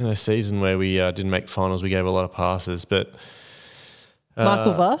fail. In a season where we didn't make finals, we gave a lot of passes, but...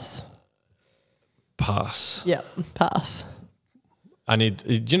 Michael Voss? Pass. Yep, pass. I need...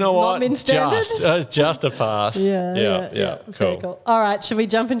 You know what? Not min standard? Just a pass. Yeah. Cool. All right, should we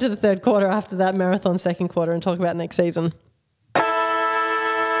jump into the third quarter after that marathon second quarter and talk about next season?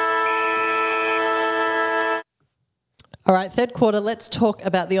 All right, third quarter, let's talk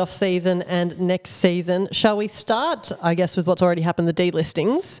about the off-season and next season. Shall we start, I guess, with what's already happened, the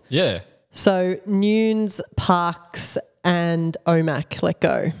delistings? Yeah. So, Nunes, Parks and Omac let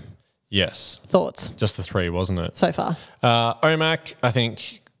go. Yes. Thoughts? Just the three, wasn't it? So far. Omac, I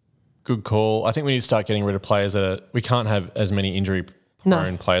think, good call. I think we need to start getting rid of players we can't have as many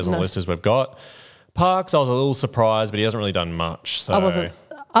injury-prone players on the list as we've got. Parks, I was a little surprised, but he hasn't really done much. So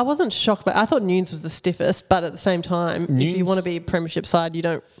I wasn't shocked, but I thought Nunes was the stiffest. But at the same time, if you want to be a premiership side, you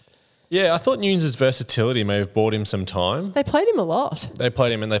don't. Yeah, I thought Nunes' versatility may have bought him some time. They played him a lot. They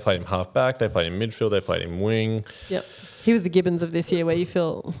played him half back. They played him midfield. They played him wing. Yep. He was the Gibbons of this year, where you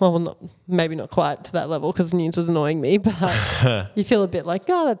feel maybe not quite to that level because Nunes was annoying me, but you feel a bit like,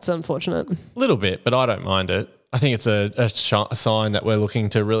 that's unfortunate. A little bit, but I don't mind it. I think it's a sign that we're looking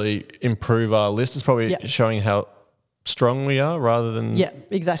to really improve our list. It's probably showing how strong we are rather than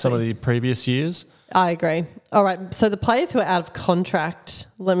some of the previous years. I agree. All right, so the players who are out of contract,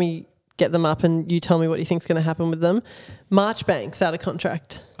 let me get them up and you tell me what you think's going to happen with them. Marchbank's out of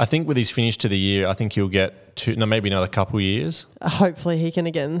contract. I think with his finish to the year, I think he'll get maybe another couple of years. Hopefully he can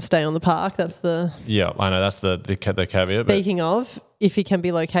again stay on the park. That's the... Yeah, I know. That's the caveat. Speaking of, if he can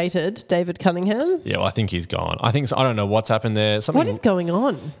be located, David Cunningham. Yeah, well, I think he's gone. I don't know what's happened there. What is going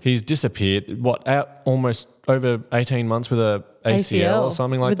on? He's disappeared. Out almost over 18 months with a ACL or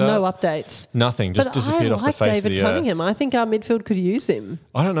something like that. With no updates. Nothing. Just disappeared off the face of the David Cunningham. I think our midfield could use him.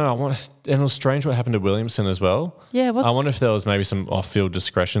 I don't know. And it was strange what happened to Williamson as well. Yeah, I wonder if there was maybe some off-field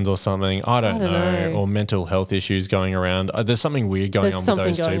discretions or something. I don't know. Or mental health issues going around. There's something weird going on with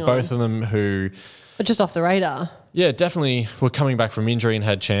those two. Both of them who... Just off the radar. Yeah, definitely were coming back from injury and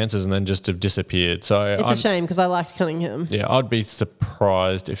had chances and then just have disappeared. So it's a shame because I liked Cunningham. Yeah, I'd be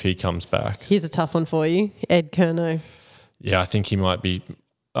surprised if he comes back. Here's a tough one for you. Ed Curnow. Yeah, I think he might be...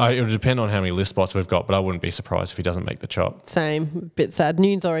 it would depend on how many list spots we've got, but I wouldn't be surprised if he doesn't make the chop. Same. Bit sad.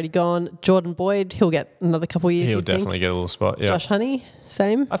 Noon's already gone. Jordan Boyd, he'll get another couple of years. He'll definitely get a little spot, yeah. Josh Honey,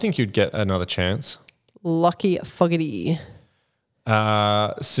 same. I think you'd get another chance. Lockie Fogarty.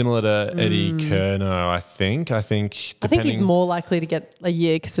 Similar to Eddie Curnow, I think. I think he's more likely to get a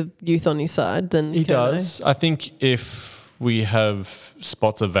year because of youth on his side than he Curnow. does. I think if we have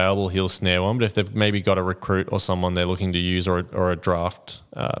spots available, he'll snare one. But if they've maybe got a recruit or someone they're looking to use or a draft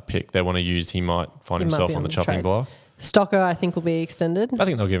pick they want to use, he might find himself on the chopping block. Stocker, I think, will be extended. I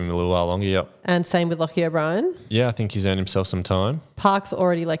think they'll give him a little while longer, yep. And same with Lockie O'Brien. Yeah, I think he's earned himself some time. Park's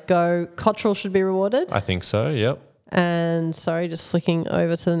already let go. Cottrell should be rewarded. I think so, yep. And sorry, just flicking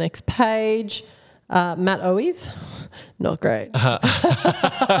over to the next page. Matt Owies, not great. I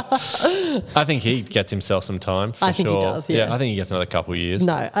think he gets himself some time for sure. I think he does, yeah. I think he gets another couple of years.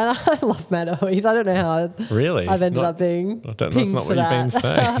 No, and I love Matt Owies. I don't know how I've ended up being That's not what you've been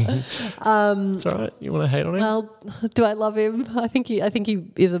saying. It's all right. You want to hate on him? Well, do I love him? I think he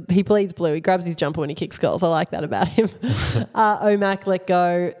he bleeds blue. He grabs his jumper when he kicks goals. I like that about him. Omac let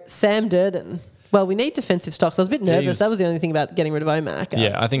go. Sam Durden. Well, we need defensive stocks. I was a bit nervous. That was the only thing about getting rid of Omac.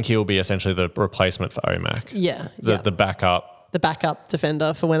 Yeah, I think he'll be essentially the replacement for Omac. Yeah. The backup. The backup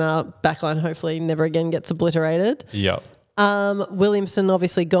defender for when our backline hopefully never again gets obliterated. Yep. Williamson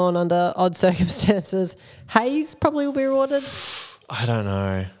obviously gone under odd circumstances. Hayes probably will be rewarded. I don't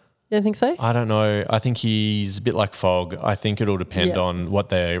know. You don't think so? I don't know. I think he's a bit like Fogg. I think it'll depend on what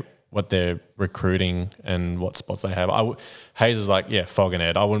they're recruiting and what spots they have. Hayes is like, Fogg and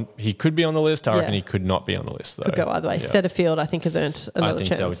Ed. He could be on the list. I reckon he could not be on the list though. Could go either way. Yeah. Setterfield, I think, has earned another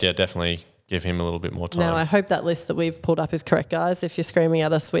chance. I think that would definitely give him a little bit more time. Now, I hope that list that we've pulled up is correct, guys. If you're screaming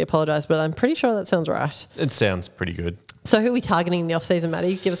at us, we apologise, but I'm pretty sure that sounds right. It sounds pretty good. So who are we targeting in the off-season,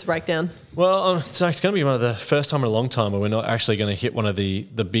 Matty? Give us a breakdown. Well, so it's going to be one of the first time in a long time where we're not actually going to hit one of the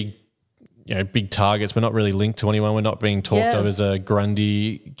big targets. We're not really linked to anyone. We're not being talked of as a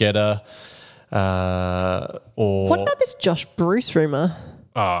Grundy getter. What about this Josh Bruce rumour?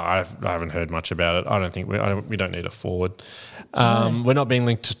 I haven't heard much about it. I don't think we don't need a forward. We're not being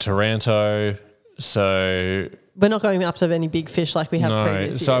linked to Taranto, so we're not going after any big fish like we have previous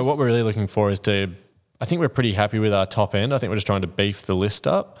years. So what we're really looking for is I think we're pretty happy with our top end. I think we're just trying to beef the list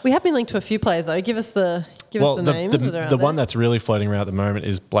up. We have been linked to a few players though. Give us the names that are out the one that's really floating around at the moment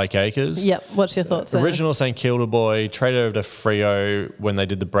is Blake Acres. Yep. What's your thoughts there? Original St Kilda boy, traded over to Freo when they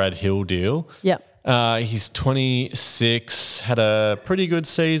did the Brad Hill deal. Yep. He's 26, had a pretty good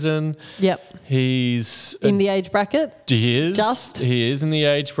season. Yep. He's in the age bracket. He is in the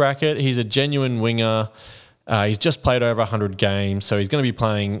age bracket. He's a genuine winger. He's just played over 100 games, so he's going to be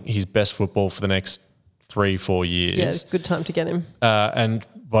playing his best football for the next 3-4 years. Yeah, it's a good time to get him. And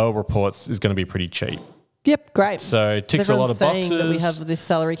by all reports, is going to be pretty cheap. Yep, great. So ticks a lot of boxes. Saying that we have this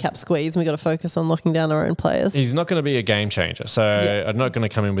salary cap squeeze and we've got to focus on locking down our own players. He's not going to be a game changer, so I'm not going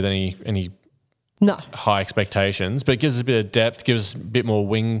to come in with any high expectations, but it gives us a bit of depth, gives us a bit more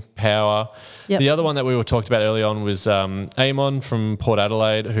wing power. Yep. The other one that we were talked about early on was Amon from Port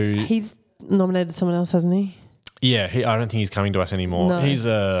Adelaide, who... He's nominated someone else, hasn't he? Yeah, I don't think he's coming to us anymore.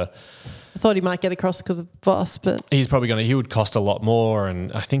 No. I thought he might get across because of Voss, but... He's probably he would cost a lot more,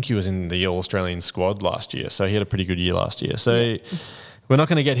 and I think he was in the All-Australian squad last year, so he had a pretty good year last year. So we're not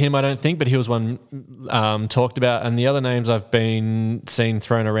going to get him, I don't think, but he was one talked about. And the other names I've been seen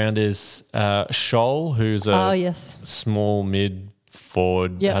thrown around is Scholl, who's a small mid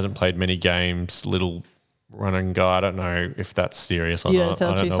forward, hasn't played many games, little running guy. I don't know if that's serious or not. You don't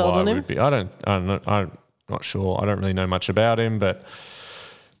sound too sold on him? I'm not sure. I don't really know much about him, but...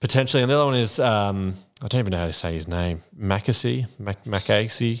 Potentially. And the other one is, I don't even know how to say his name, Mackesy.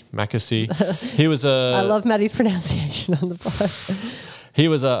 He was I love Maddie's pronunciation on the pod. He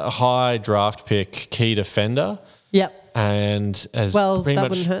was a high draft pick, key defender. Yep. And has pretty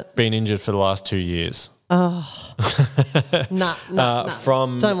much been injured for the last 2 years. Oh. Nah.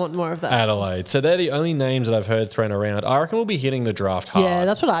 From don't want more of that. Adelaide. So they're the only names that I've heard thrown around. I reckon we'll be hitting the draft hard. Yeah,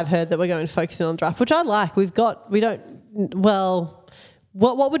 that's what I've heard, that we're going to focus in on draft, which I like.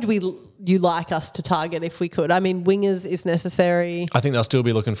 What would you like us to target if we could? I mean, wingers is necessary. I think they'll still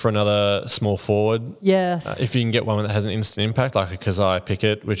be looking for another small forward. Yes. If you can get one that has an instant impact, like a Kazai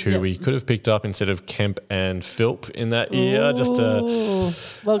Pickett, we could have picked up instead of Kemp and Philp in that year.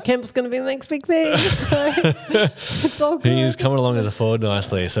 Well, Kemp's going to be the next big thing. So it's all good. He's coming along as a forward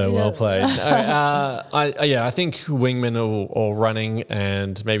nicely, so well played. I think wingmen or running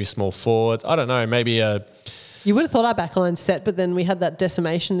and maybe small forwards. I don't know, maybe you would have thought our backline's set, but then we had that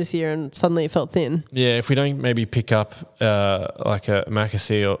decimation this year and suddenly it felt thin. Yeah, if we don't maybe pick up like a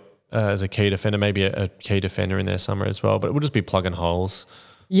Makasi as a key defender, maybe a key defender in there somewhere as well, but it will just be plugging holes.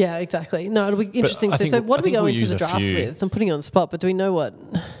 Yeah, exactly. No, it'll be interesting to see. So what do we go into the draft with? I'm putting you on the spot, but do we know what?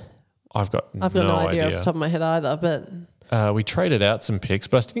 I've got no idea off the top of my head either, but... we traded out some picks,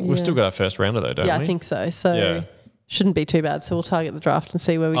 but I think we've still got our first rounder though, don't we? Yeah, I think so. So... Shouldn't be too bad. So we'll target the draft and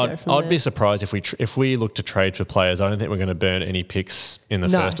see where we go from there. I'd be surprised if we look to trade for players. I don't think we're going to burn any picks in the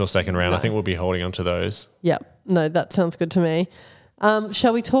first or second round. I think we'll be holding on to those. Yeah. No, that sounds good to me.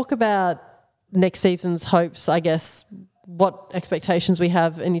 Shall we talk about next season's hopes, I guess, what expectations we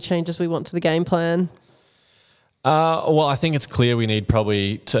have, any changes we want to the game plan? Well, I think it's clear we need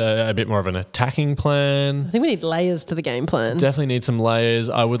probably a bit more of an attacking plan. I think we need layers to the game plan. Definitely need some layers.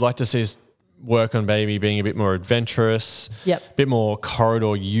 I would like to see us work on maybe being a bit more adventurous, a bit more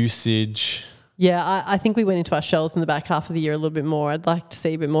corridor usage. Yeah, I think we went into our shells in the back half of the year a little bit more. I'd like to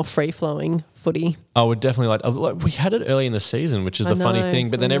see a bit more free-flowing footy. I would definitely like we had it early in the season, which is the funny thing,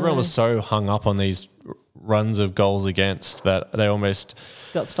 but then everyone was so hung up on these runs of goals against that they almost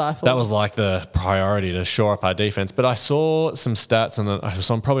got stifled. That was like the priority to shore up our defense. But I saw some stats, and I was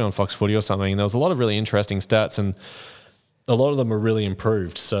probably on Fox Footy or something, and there was a lot of really interesting stats, and a lot of them were really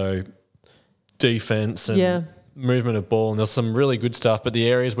improved. So defense and movement of ball, and there's some really good stuff, but the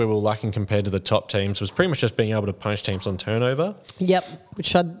areas where we were lacking compared to the top teams was pretty much just being able to punish teams on turnover. Yep,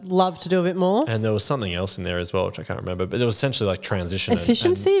 which I'd love to do a bit more. And there was something else in there as well, which I can't remember, but it was essentially like transition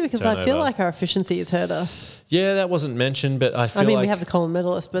efficiency, and because turnover. I feel like our efficiency has hurt us. Yeah, that wasn't mentioned, but I feel like we have the Collingwood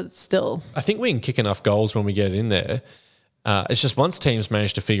medalist, but still. I think we can kick enough goals when we get in there. It's just once teams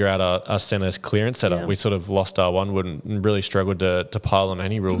managed to figure out our centre's clearance setup, we sort of lost our one-wood and really struggled to pile on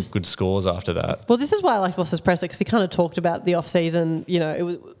any real good scores after that. Well, this is why I like Voss's presser, because he kind of talked about the off-season. You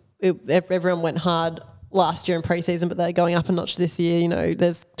know, everyone went hard last year in pre-season, but they're going up a notch this year. You know,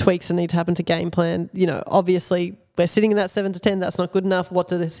 there's tweaks that need to happen to game plan. You know, obviously we're sitting in that 7 to 10. That's not good enough. What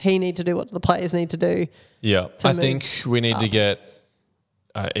does he need to do? What do the players need to do? Yeah, I think we need to get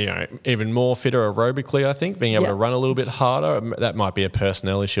even more fitter aerobically, I think, being able to run a little bit harder. That might be a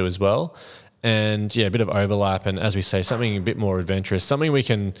personnel issue as well. And, a bit of overlap. And as we say, something a bit more adventurous, something we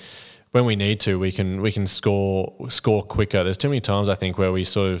can, when we need to, we can score quicker. There's too many times, I think, where we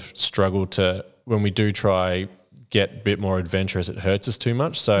sort of struggle to, when we do try get a bit more adventurous, it hurts us too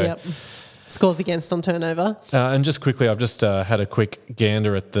much. So scores against on turnover. And just quickly, I've just had a quick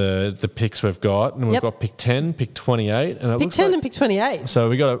gander at the picks we've got. And we've got pick 10, pick 28. And pick 10 and pick 28. So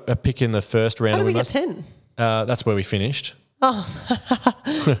we got a pick in the first round. How did we get 10? That's where we finished. Oh,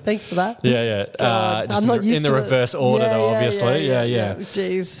 thanks for that. I'm not used in the reverse order, though, obviously. Yeah.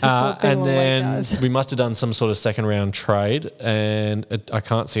 Jeez. And then we must have done some sort of second round trade, and I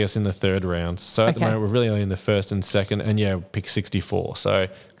can't see us in the third round. So at the moment, we're really only in the first and second, and pick 64. So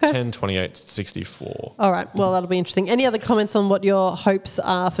 10, 28, 64. All right. Well, that'll be interesting. Any other comments on what your hopes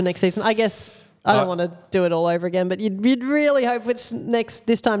are for next season? I guess I don't want to do it all over again, but you'd really hope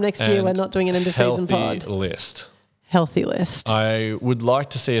this time next year we're not doing an end of season pod. Healthy list. I would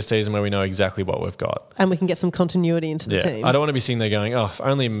like to see a season where we know exactly what we've got. And we can get some continuity into the team. I don't want to be sitting there going, if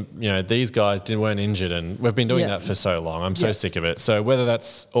only these guys weren't injured, and we've been doing that for so long. I'm so sick of it. So whether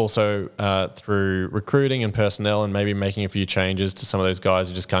that's also through recruiting and personnel and maybe making a few changes to some of those guys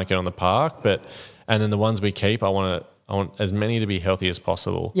who just can't get on the park, and then the ones we keep, I want as many to be healthy as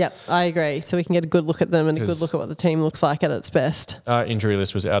possible. Yep, I agree. So we can get a good look at them and a good look at what the team looks like at its best. Our injury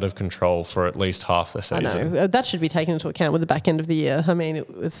list was out of control for at least half the season. I know. That should be taken into account with the back end of the year. I mean,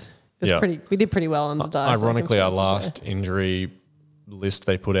 it was pretty. We did pretty well under dire. Ironically, our last injury list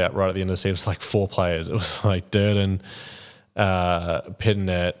they put out right at the end of the season was like 4 players. It was like Durden,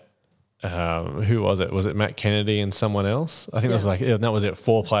 Pitternet, who was it? Was it Matt Kennedy and someone else? I think it was that was it,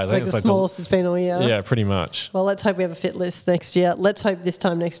 4 players. I think the smallest it's been all year. Yeah, pretty much. Well, let's hope we have a fit list next year. Let's hope this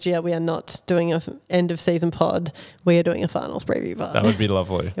time next year we are not doing a end of season pod. We are doing a finals preview pod. That would be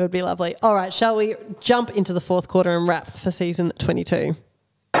lovely. It would be lovely. All right, shall we jump into the fourth quarter and wrap for season 22?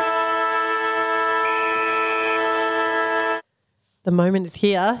 The moment is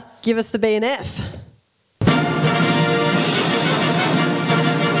here. Give us the BNF.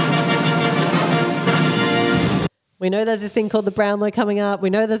 We know there's this thing called the Brownlow coming up.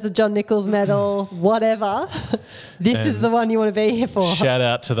 We know there's a John Nichols medal, whatever. This is the one you want to be here for. Shout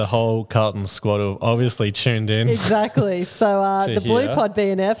out to the whole Carlton squad who obviously tuned in. Exactly. So the Blue Pod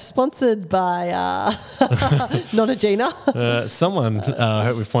BNF, sponsored by Nonna Gina. Someone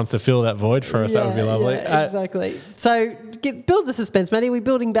who wants to fill that void for us, that would be lovely. Yeah, exactly. So build the suspense, Matty. Are we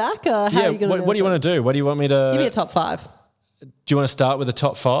building back? How are you going to what do you want to do? What do you want me to... Give me a top 5. Do you want to start with the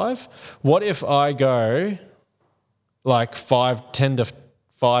top 5? What if I go... like 10 to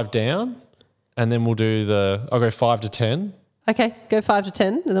 5 down, and then we'll do I'll go 5 to 10. Okay, go 5 to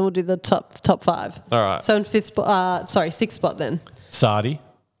 10, and then we'll do the top 5. All right. So in 6th spot then. Sardi.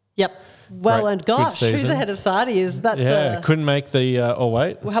 Yep. Well, Great, and gosh, who's ahead of Sardi? Couldn't make the...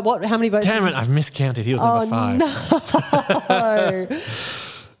 wait. How many votes? Damn it, I've miscounted. He was number 5. No.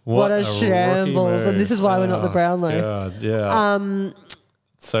 What a shambles. And this is why we're not the Brownlow. God, yeah.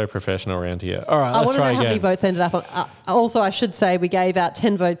 So professional around here. All right, let's try again. I want to know how many votes ended up on. Also, I should say we gave out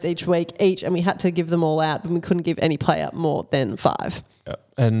 10 votes each, and we had to give them all out, but we couldn't give any player more than 5. Yeah.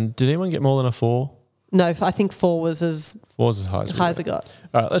 And did anyone get more than a 4? No, I think 4 was as high as it got.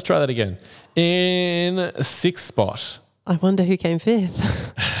 All right, let's try that again. In 6th spot. I wonder who came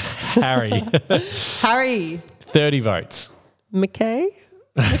 5th. Harry. Harry. 30 votes. Mackay.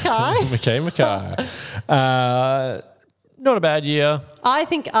 Not a bad year. I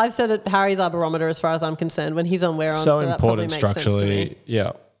think I've said it. Harry's our barometer as far as I'm concerned. When he's on, we're on. So important that probably makes structurally. Sense to me.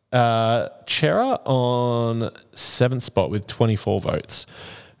 Yeah. Chera on 7th spot with 24 votes.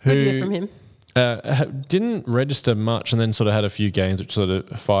 Good year from him. Didn't register much and then sort of had a few games which sort of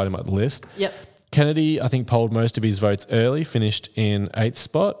fired him up the list. Yep. Kennedy, I think, polled most of his votes early, finished in 8th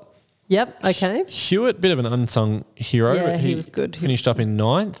spot. Yep, okay. Hewitt, bit of an unsung hero. Yeah, he was good. Finished up in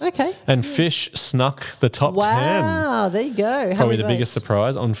 9th. Okay. And Fish snuck the top 10. Wow, there you go. Probably the biggest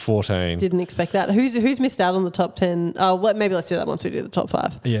surprise on 14. Didn't expect that. Who's missed out on the top 10? Maybe let's do that once we do the top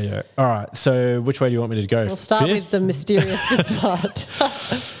 5. Yeah. All right, so which way do you want me to go? We'll start 5th? with the mysterious spot.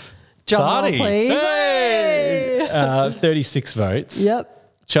 Drum roll, please. Hey! 36 votes. Yep.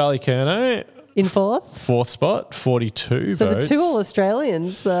 Charlie Curnow. In 4th? 4th spot, 42 so votes. So the 2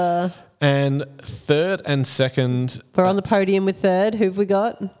 All-Australians. And 3rd and 2nd. We're on the podium with 3rd. Who've we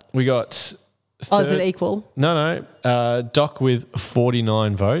got? We got... is it equal? No. Doc with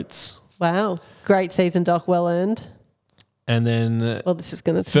 49 votes. Wow. Great season, Doc. Well earned. And then... Well, this is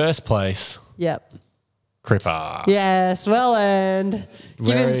going to... First place. Yep. Cripper. Yes, well earned.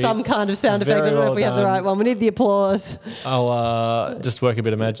 Give him some kind of sound effect. I don't know if we have the right one. We need the applause. I'll just work a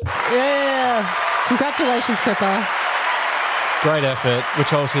bit of magic. Yeah. Congratulations, Cripper. Great effort,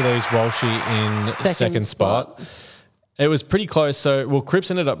 which obviously leaves Walshy in second spot. It was pretty close. So, Cripps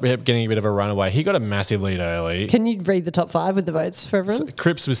ended up getting a bit of a runaway. He got a massive lead early. Can you read the top 5 with the votes for everyone? So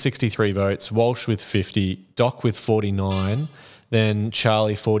Cripps with 63 votes, Walsh with 50, Doc with 49, then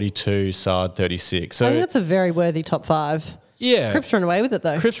Charlie 42, Sard 36. So I think that's a very worthy top 5. Yeah. Cripps ran away with it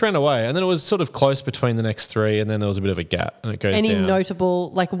though. Cripps ran away, and then it was sort of close between the next 3, and then there was a bit of a gap, and it goes Any down.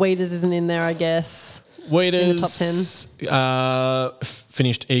 notable, like Weeders isn't in there, I guess. Weeders in the top 10.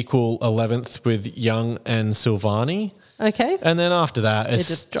 Finished equal 11th with Young and Silvani. Okay. And then after that,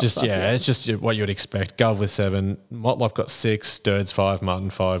 it's just it's just what you would expect. Gov with 7, Motlop got 6, Sturds 5, Martin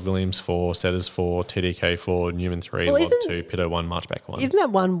 5, Williams 4, Setters 4, TDK 4, Newman 3, Lob 2, Pitto 1, Marchback 1. Isn't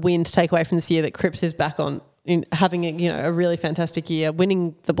that one win to take away from this year that Cripps is back on in having a really fantastic year,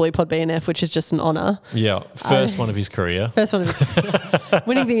 winning the Blue Pod BNF, which is just an honour. Yeah, first one of his career.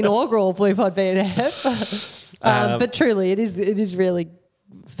 Winning the inaugural Blue Pod BNF. But truly, it is really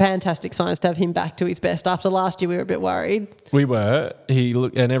fantastic signs to have him back to his best. After last year, we were a bit worried. We were.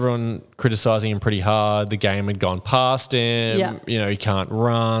 And everyone criticising him pretty hard. The game had gone past him. Yeah. He can't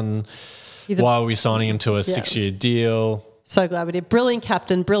run. Why are we signing him to a 6-year deal? So glad we did. Brilliant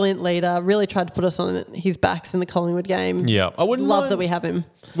captain, brilliant leader. Really tried to put us on his backs in the Collingwood game. Yeah, I wouldn't love that we have him.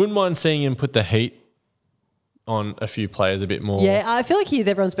 Wouldn't mind seeing him put the heat on a few players a bit more. Yeah, I feel like he's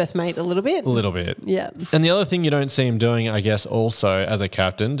everyone's best mate a little bit. A little bit. Yeah. And the other thing you don't see him doing, I guess, also as a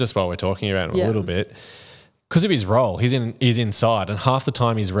captain, just while we're talking about him a little bit, because of his role, he's inside, and half the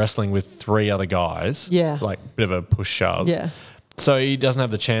time he's wrestling with 3 other guys. Yeah. Like a bit of a push shove. Yeah. So he doesn't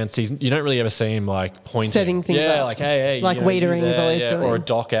have the chance. You don't really ever see him like pointing, setting things up. like hey, like Wiedering is always doing, or a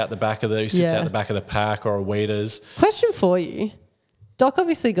Doc out the back of who sits out the back of the pack, or a Wieders. Question for you: Doc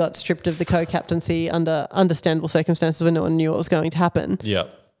obviously got stripped of the co-captaincy under understandable circumstances when no one knew what was going to happen. Yeah,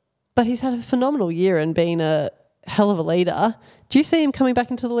 but he's had a phenomenal year and been a hell of a leader. Do you see him coming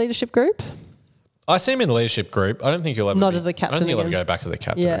back into the leadership group? I see him in the leadership group. I don't think he'll ever not as a captain. I don't think he'll ever again. go back as a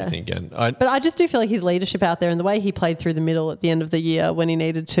captain or anything again. But I just do feel like his leadership out there and the way he played through the middle at the end of the year when he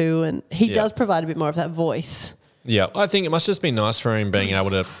needed to, and he does provide a bit more of that voice. Yeah, I think it must just be nice for him being able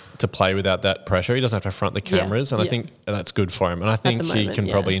to play without that pressure. He doesn't have to front the cameras, and I think that's good for him. And I think he can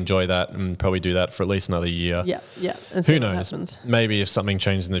probably enjoy that and probably do that for at least another year. Yeah. And who knows? Maybe if something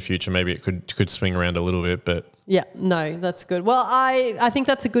changes in the future, maybe it could swing around a little bit. But yeah, no, that's good. Well, I think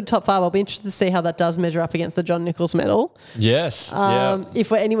that's a good top 5. I'll be interested to see how that does measure up against the John Nichols medal. Yes.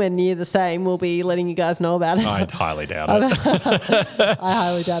 If we're anywhere near the same, we'll be letting you guys know about it. I highly doubt it. I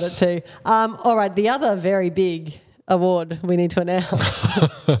highly doubt it too. All right, the other very big award we need to announce.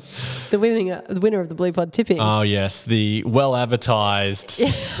 the winner of the Blue Pod tipping. Oh yes, the well advertised.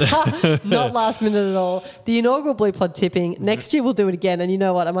 Not last minute at all. The inaugural Blue Pod tipping. Next year we'll do it again, and you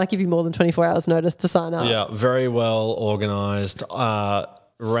know what? I might give you more than 24 hours notice to sign up. Yeah, very well organised.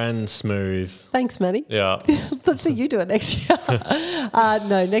 Ran smooth. Thanks, Maddie. Yeah. Let's see you do it next year.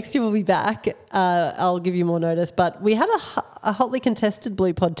 No, next year we'll be back. I'll give you more notice. But we had a hotly contested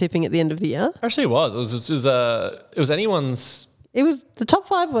Blue Pod tipping at the end of the year. Actually, it was. It was anyone's. It was the top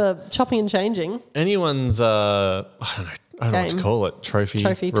 5 were chopping and changing. Anyone's. I don't know what to call it. Trophy,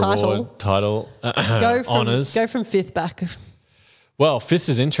 reward, title, honours. Go from 5th back. Well, 5th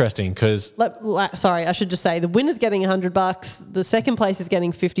is interesting because... Sorry, I should just say the winner's getting $100, the second place is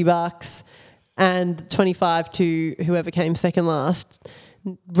getting $50, and 25 to whoever came second last.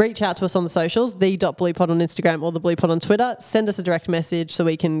 Reach out to us on the socials, the.bluepod on Instagram or the Bluepod on Twitter. Send us a direct message so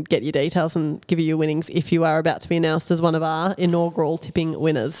we can get your details and give you your winnings if you are about to be announced as one of our inaugural tipping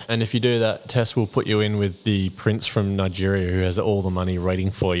winners. And if you do that, Tess will put you in with the prince from Nigeria who has all the money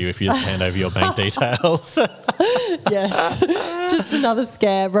waiting for you if you just hand over your bank details. Yes. Just another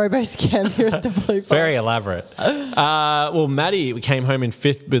scam, robo-scam here at the Blue Pod. Very elaborate. Well, Maddie came home in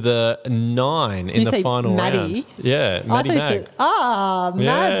 5th with a 9 in the final round. Yeah, Maddie Mag.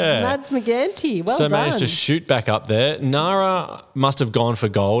 Mads McGanty. Well so done. managed to shoot back up there. Nara must have gone for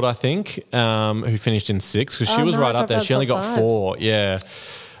gold, I think, who finished in 6th because she was right up there. She only got 4. Yeah.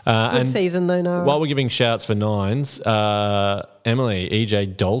 Good season though, Nara. While we're giving shouts for 9s, Emily,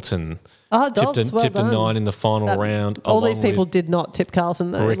 EJ Dalton. Tipped a 9 in the final round. All these people did not tip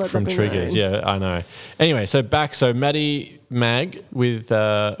Carlton though. Rick from Triggers. Yeah, I know. Anyway, so Maddie Mag with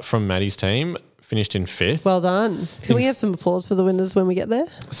from Maddie's team finished in 5th. Well done. Can we have some applause for the winners when we get there?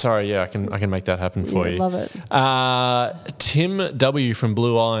 Sorry, yeah, I can make that happen for you. Love it. Tim W from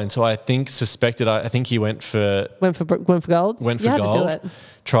Blue Iron. So I think he went for gold. Went for gold. You had to do it.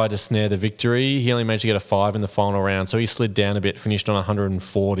 Tried to snare the victory. He only managed to get a 5 in the final round, so he slid down a bit, finished on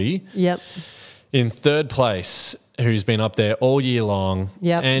 140. Yep. In 3rd place, who's been up there all year long,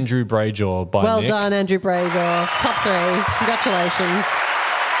 Andrew Brajaw by Nick. Well done, Andrew Brajaw. Top 3. Congratulations.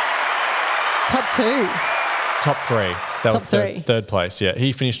 Top 2. Top 3. That was 3. Third place, yeah.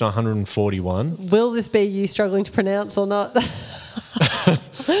 He finished on 141. Will this be you struggling to pronounce or not?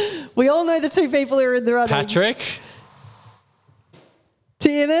 We all know the 2 people who are in the running. Patrick.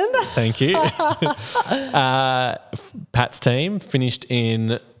 Tiernan. Thank you. Pat's team finished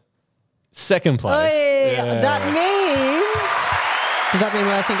in 2nd place. Hey, that means... Does that mean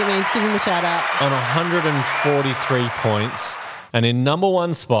what I think it means? Give him a shout out. On 143 points. And in number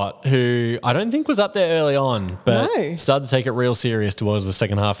 1 spot, who I don't think was up there early on, but started to take it real serious towards the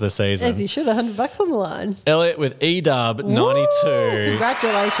second half of the season. As he should, $100 on the line. Elliot with EW 92.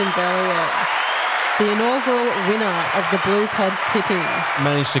 Congratulations, Elliot. The inaugural winner of the Blue Pod tipping.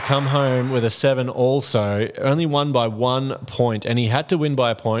 Managed to come home with a 7 also. Only won by 1 point, and he had to win by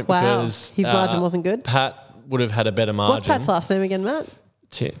a point because his margin wasn't good. Pat would have had a better margin. What's Pat's last name again, Matt?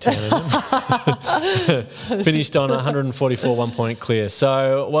 Finished on 144, 1 point clear.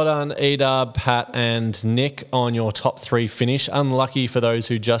 So well done, Edab, Pat and Nick on your top 3 finish. Unlucky for those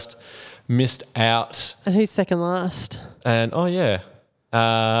who just missed out. And who's second last? And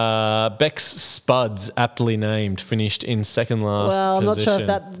Bex Spuds, aptly named, finished in second last Well, I'm position. not sure if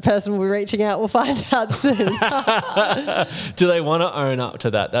that person we're reaching out will find out soon. Do they want to own up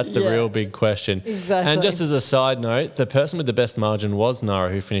to that? That's the real big question. Exactly. And just as a side note, the person with the best margin was Nara,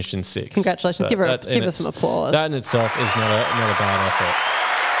 who finished in 6th. Congratulations. So give her some applause. That in itself is not a bad effort.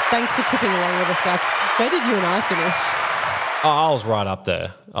 Thanks for tipping along with us, guys. Where did you and I finish? Oh, I was right up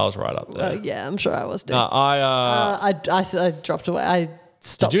there. Yeah, I'm sure I was too. I dropped away. I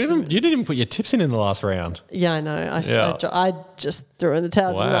stopped. you didn't even put your tips in the last round. Yeah, I know. I just threw in the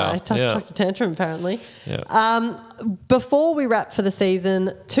towel. Wow. Didn't I? Chucked a tantrum, apparently. Yeah. Before we wrap for the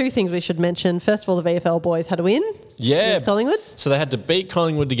season, two things we should mention. First of all, the VFL boys had a win. Yeah. Against Collingwood. So they had to beat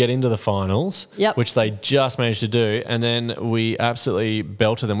Collingwood to get into the finals, which they just managed to do. And then we absolutely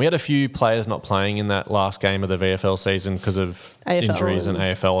belted them. We had a few players not playing in that last game of the VFL season because of injuries and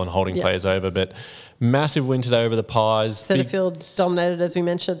AFL and holding players over. But massive win today over the Pies. Setterfield dominated, as we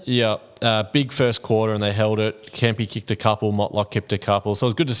mentioned. Yeah. Big first quarter and they held it. Kempy kicked a couple. Mottlock kicked a couple. So it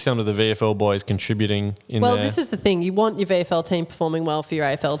was good to see some of the VFL boys contributing in there. Well, this is the thing. You want your VFL team performing well for your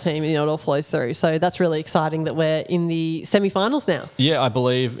AFL team, and it all flows through. So that's really exciting that we're in the semi-finals now. Yeah, I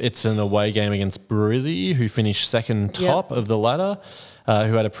believe it's an away game against Brizzy, who finished second top of the ladder,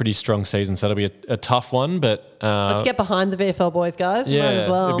 who had a pretty strong season. So that'll be a tough one. But let's get behind the VFL boys, guys. Yeah, might as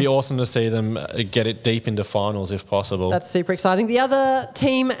well. It'd be awesome to see them get it deep into finals if possible. That's super exciting. The other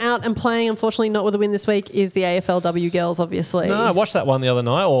team out and playing, unfortunately not with a win this week, is the AFLW girls, obviously. No, I watched that one the other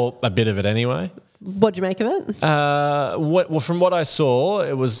night, or a bit of it anyway. What'd you make of it? Well, from what I saw,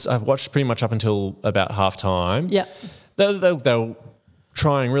 I've watched pretty much up until about half time. Yeah. They were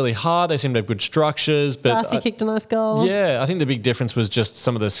trying really hard. They seem to have good structures. But Darcy kicked a nice goal. Yeah, I think the big difference was just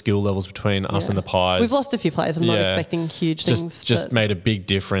some of the skill levels between us and the Pies. We've lost a few players. I'm not expecting huge things. Just made a big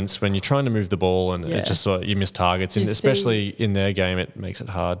difference when you're trying to move the ball and it just you miss targets. And especially in their game, it makes it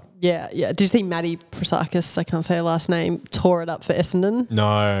hard. Yeah. Did you see Maddie Prasakis, I can't say her last name, tore it up for Essendon?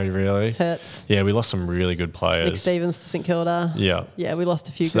 No, really? Hurts. Yeah, we lost some really good players. Nick Stevens to St Kilda. Yeah. Yeah, we lost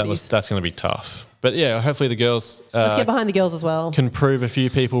a few goodies. That's going to be tough. But yeah, hopefully the girls let's get behind the girls as well. Can prove a few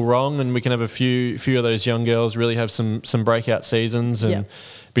people wrong, and we can have a few of those young girls really have some breakout seasons, and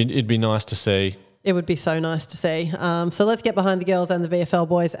it'd be nice to see. It would be so nice to see. So let's get behind the girls and the VFL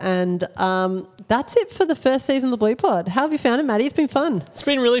boys. And that's it for the first season of the Blue Pod. How have you found it, Maddie? It's been fun. It's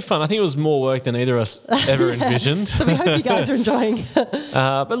been really fun. I think it was more work than either of us ever envisioned. So we hope you guys are enjoying.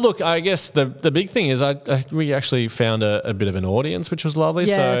 But look, I guess the big thing is we actually found a bit of an audience, which was lovely.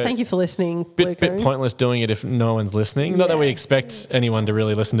 Yeah, so thank you for listening. Bit pointless doing it if no one's listening. Not that we expect anyone to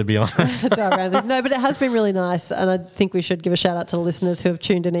really listen, to be honest. No, but it has been really nice. And I think we should give a shout out to the listeners who have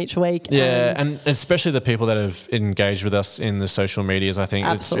tuned in each week. Yeah, and especially the people that have engaged with us in the social medias. I think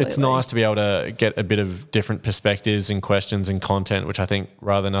it's nice to be able to get a bit of different perspectives and questions and content, which I think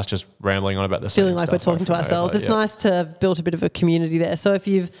rather than us just rambling on about the same feeling like we're talking to ourselves, it's nice to have built a bit of a community there. So if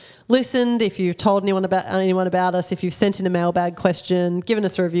you've listened, if you've told anyone about us, if you've sent in a mailbag question, given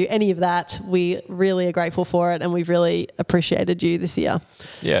us a review, any of that, we really are grateful for it, and we've really appreciated you this year.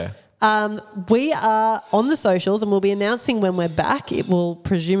 Yeah. We are on the socials, and we'll be announcing when we're back. It will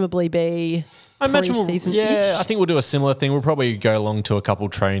presumably be I imagine I think we'll do a similar thing. We'll probably go along to a couple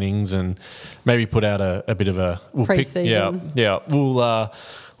trainings and maybe put out a bit of a pre-season. We'll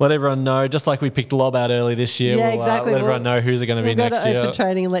let everyone know, just like we picked Lob out early this year. Yeah, we'll exactly. Let everyone know who's it going to be next year. We'll go to open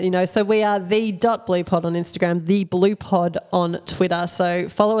training and let you know. So we are the.bluepod on Instagram, the Blue Pod on Twitter. So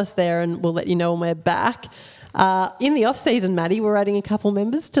follow us there, and we'll let you know when we're back. In the off season, Maddie, we're adding a couple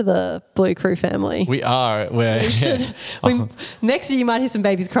members to the Blue Crew family. We are. Next year, you might hear some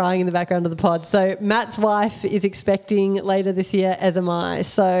babies crying in the background of the pod. So Matt's wife is expecting later this year, as am I.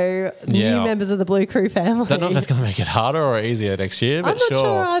 So new members of the Blue Crew family. Don't know if that's going to make it harder or easier next year, but I'm not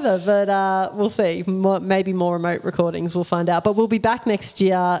sure either, but we'll see. Maybe more remote recordings. We'll find out. But we'll be back next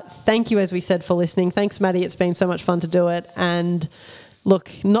year. Thank you, as we said, for listening. Thanks, Maddie. It's been so much fun to do it. And look,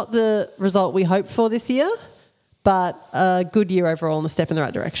 not the result we hoped for this year, but a good year overall and a step in the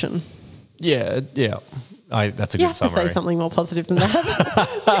right direction. Yeah. That's a good summary. You have to say something more positive than that.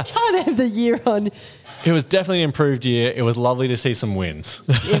 I can't end the year on... It was definitely an improved year. It was lovely to see some wins.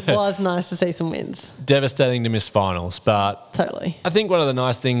 It was nice to see some wins. Devastating to miss finals, but... Totally. I think one of the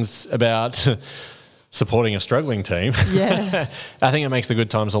nice things about supporting a struggling team, I think it makes the good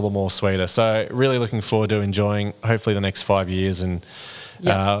times all the more sweeter. So really looking forward to enjoying, hopefully, the next 5 years. And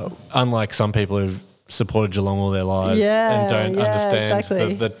unlike some people who've supported Geelong all their lives and don't understand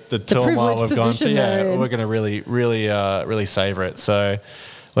the turmoil we've gone through. We're going to really savour it. So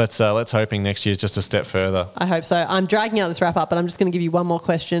let's hoping next year's just a step further. I hope so. I'm dragging out this wrap up, but I'm just going to give you one more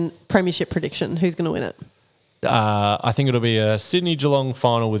question. Premiership prediction. Who's going to win it? I think it'll be a Sydney-Geelong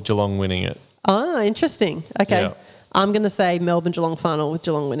final with Geelong winning it. Oh, interesting. Okay. Yeah. I'm going to say Melbourne-Geelong final with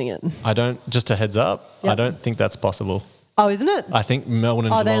Geelong winning it. Just a heads up, I don't think that's possible. Oh, isn't it? I think Melbourne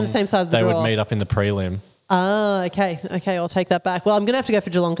and Geelong, they're on the same side of the draw. They would meet up in the prelim. Oh, okay. Okay, I'll take that back. Well, I'm going to have to go for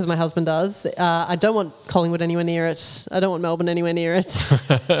Geelong because my husband does. I don't want Collingwood anywhere near it. I don't want Melbourne anywhere near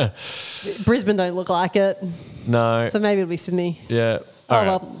it. Brisbane don't look like it. No. So maybe it'll be Sydney. Yeah. Oh, All right.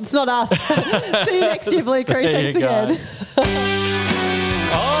 well, it's not us. See you next year, Blue Crew. See you Thanks again.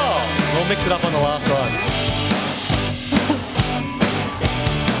 Oh, we'll mix it up on the last one.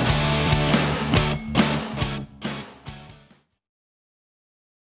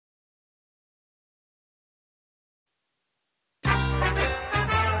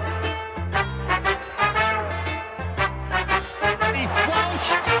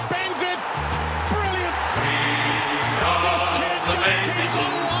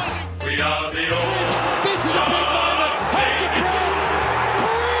 We are the old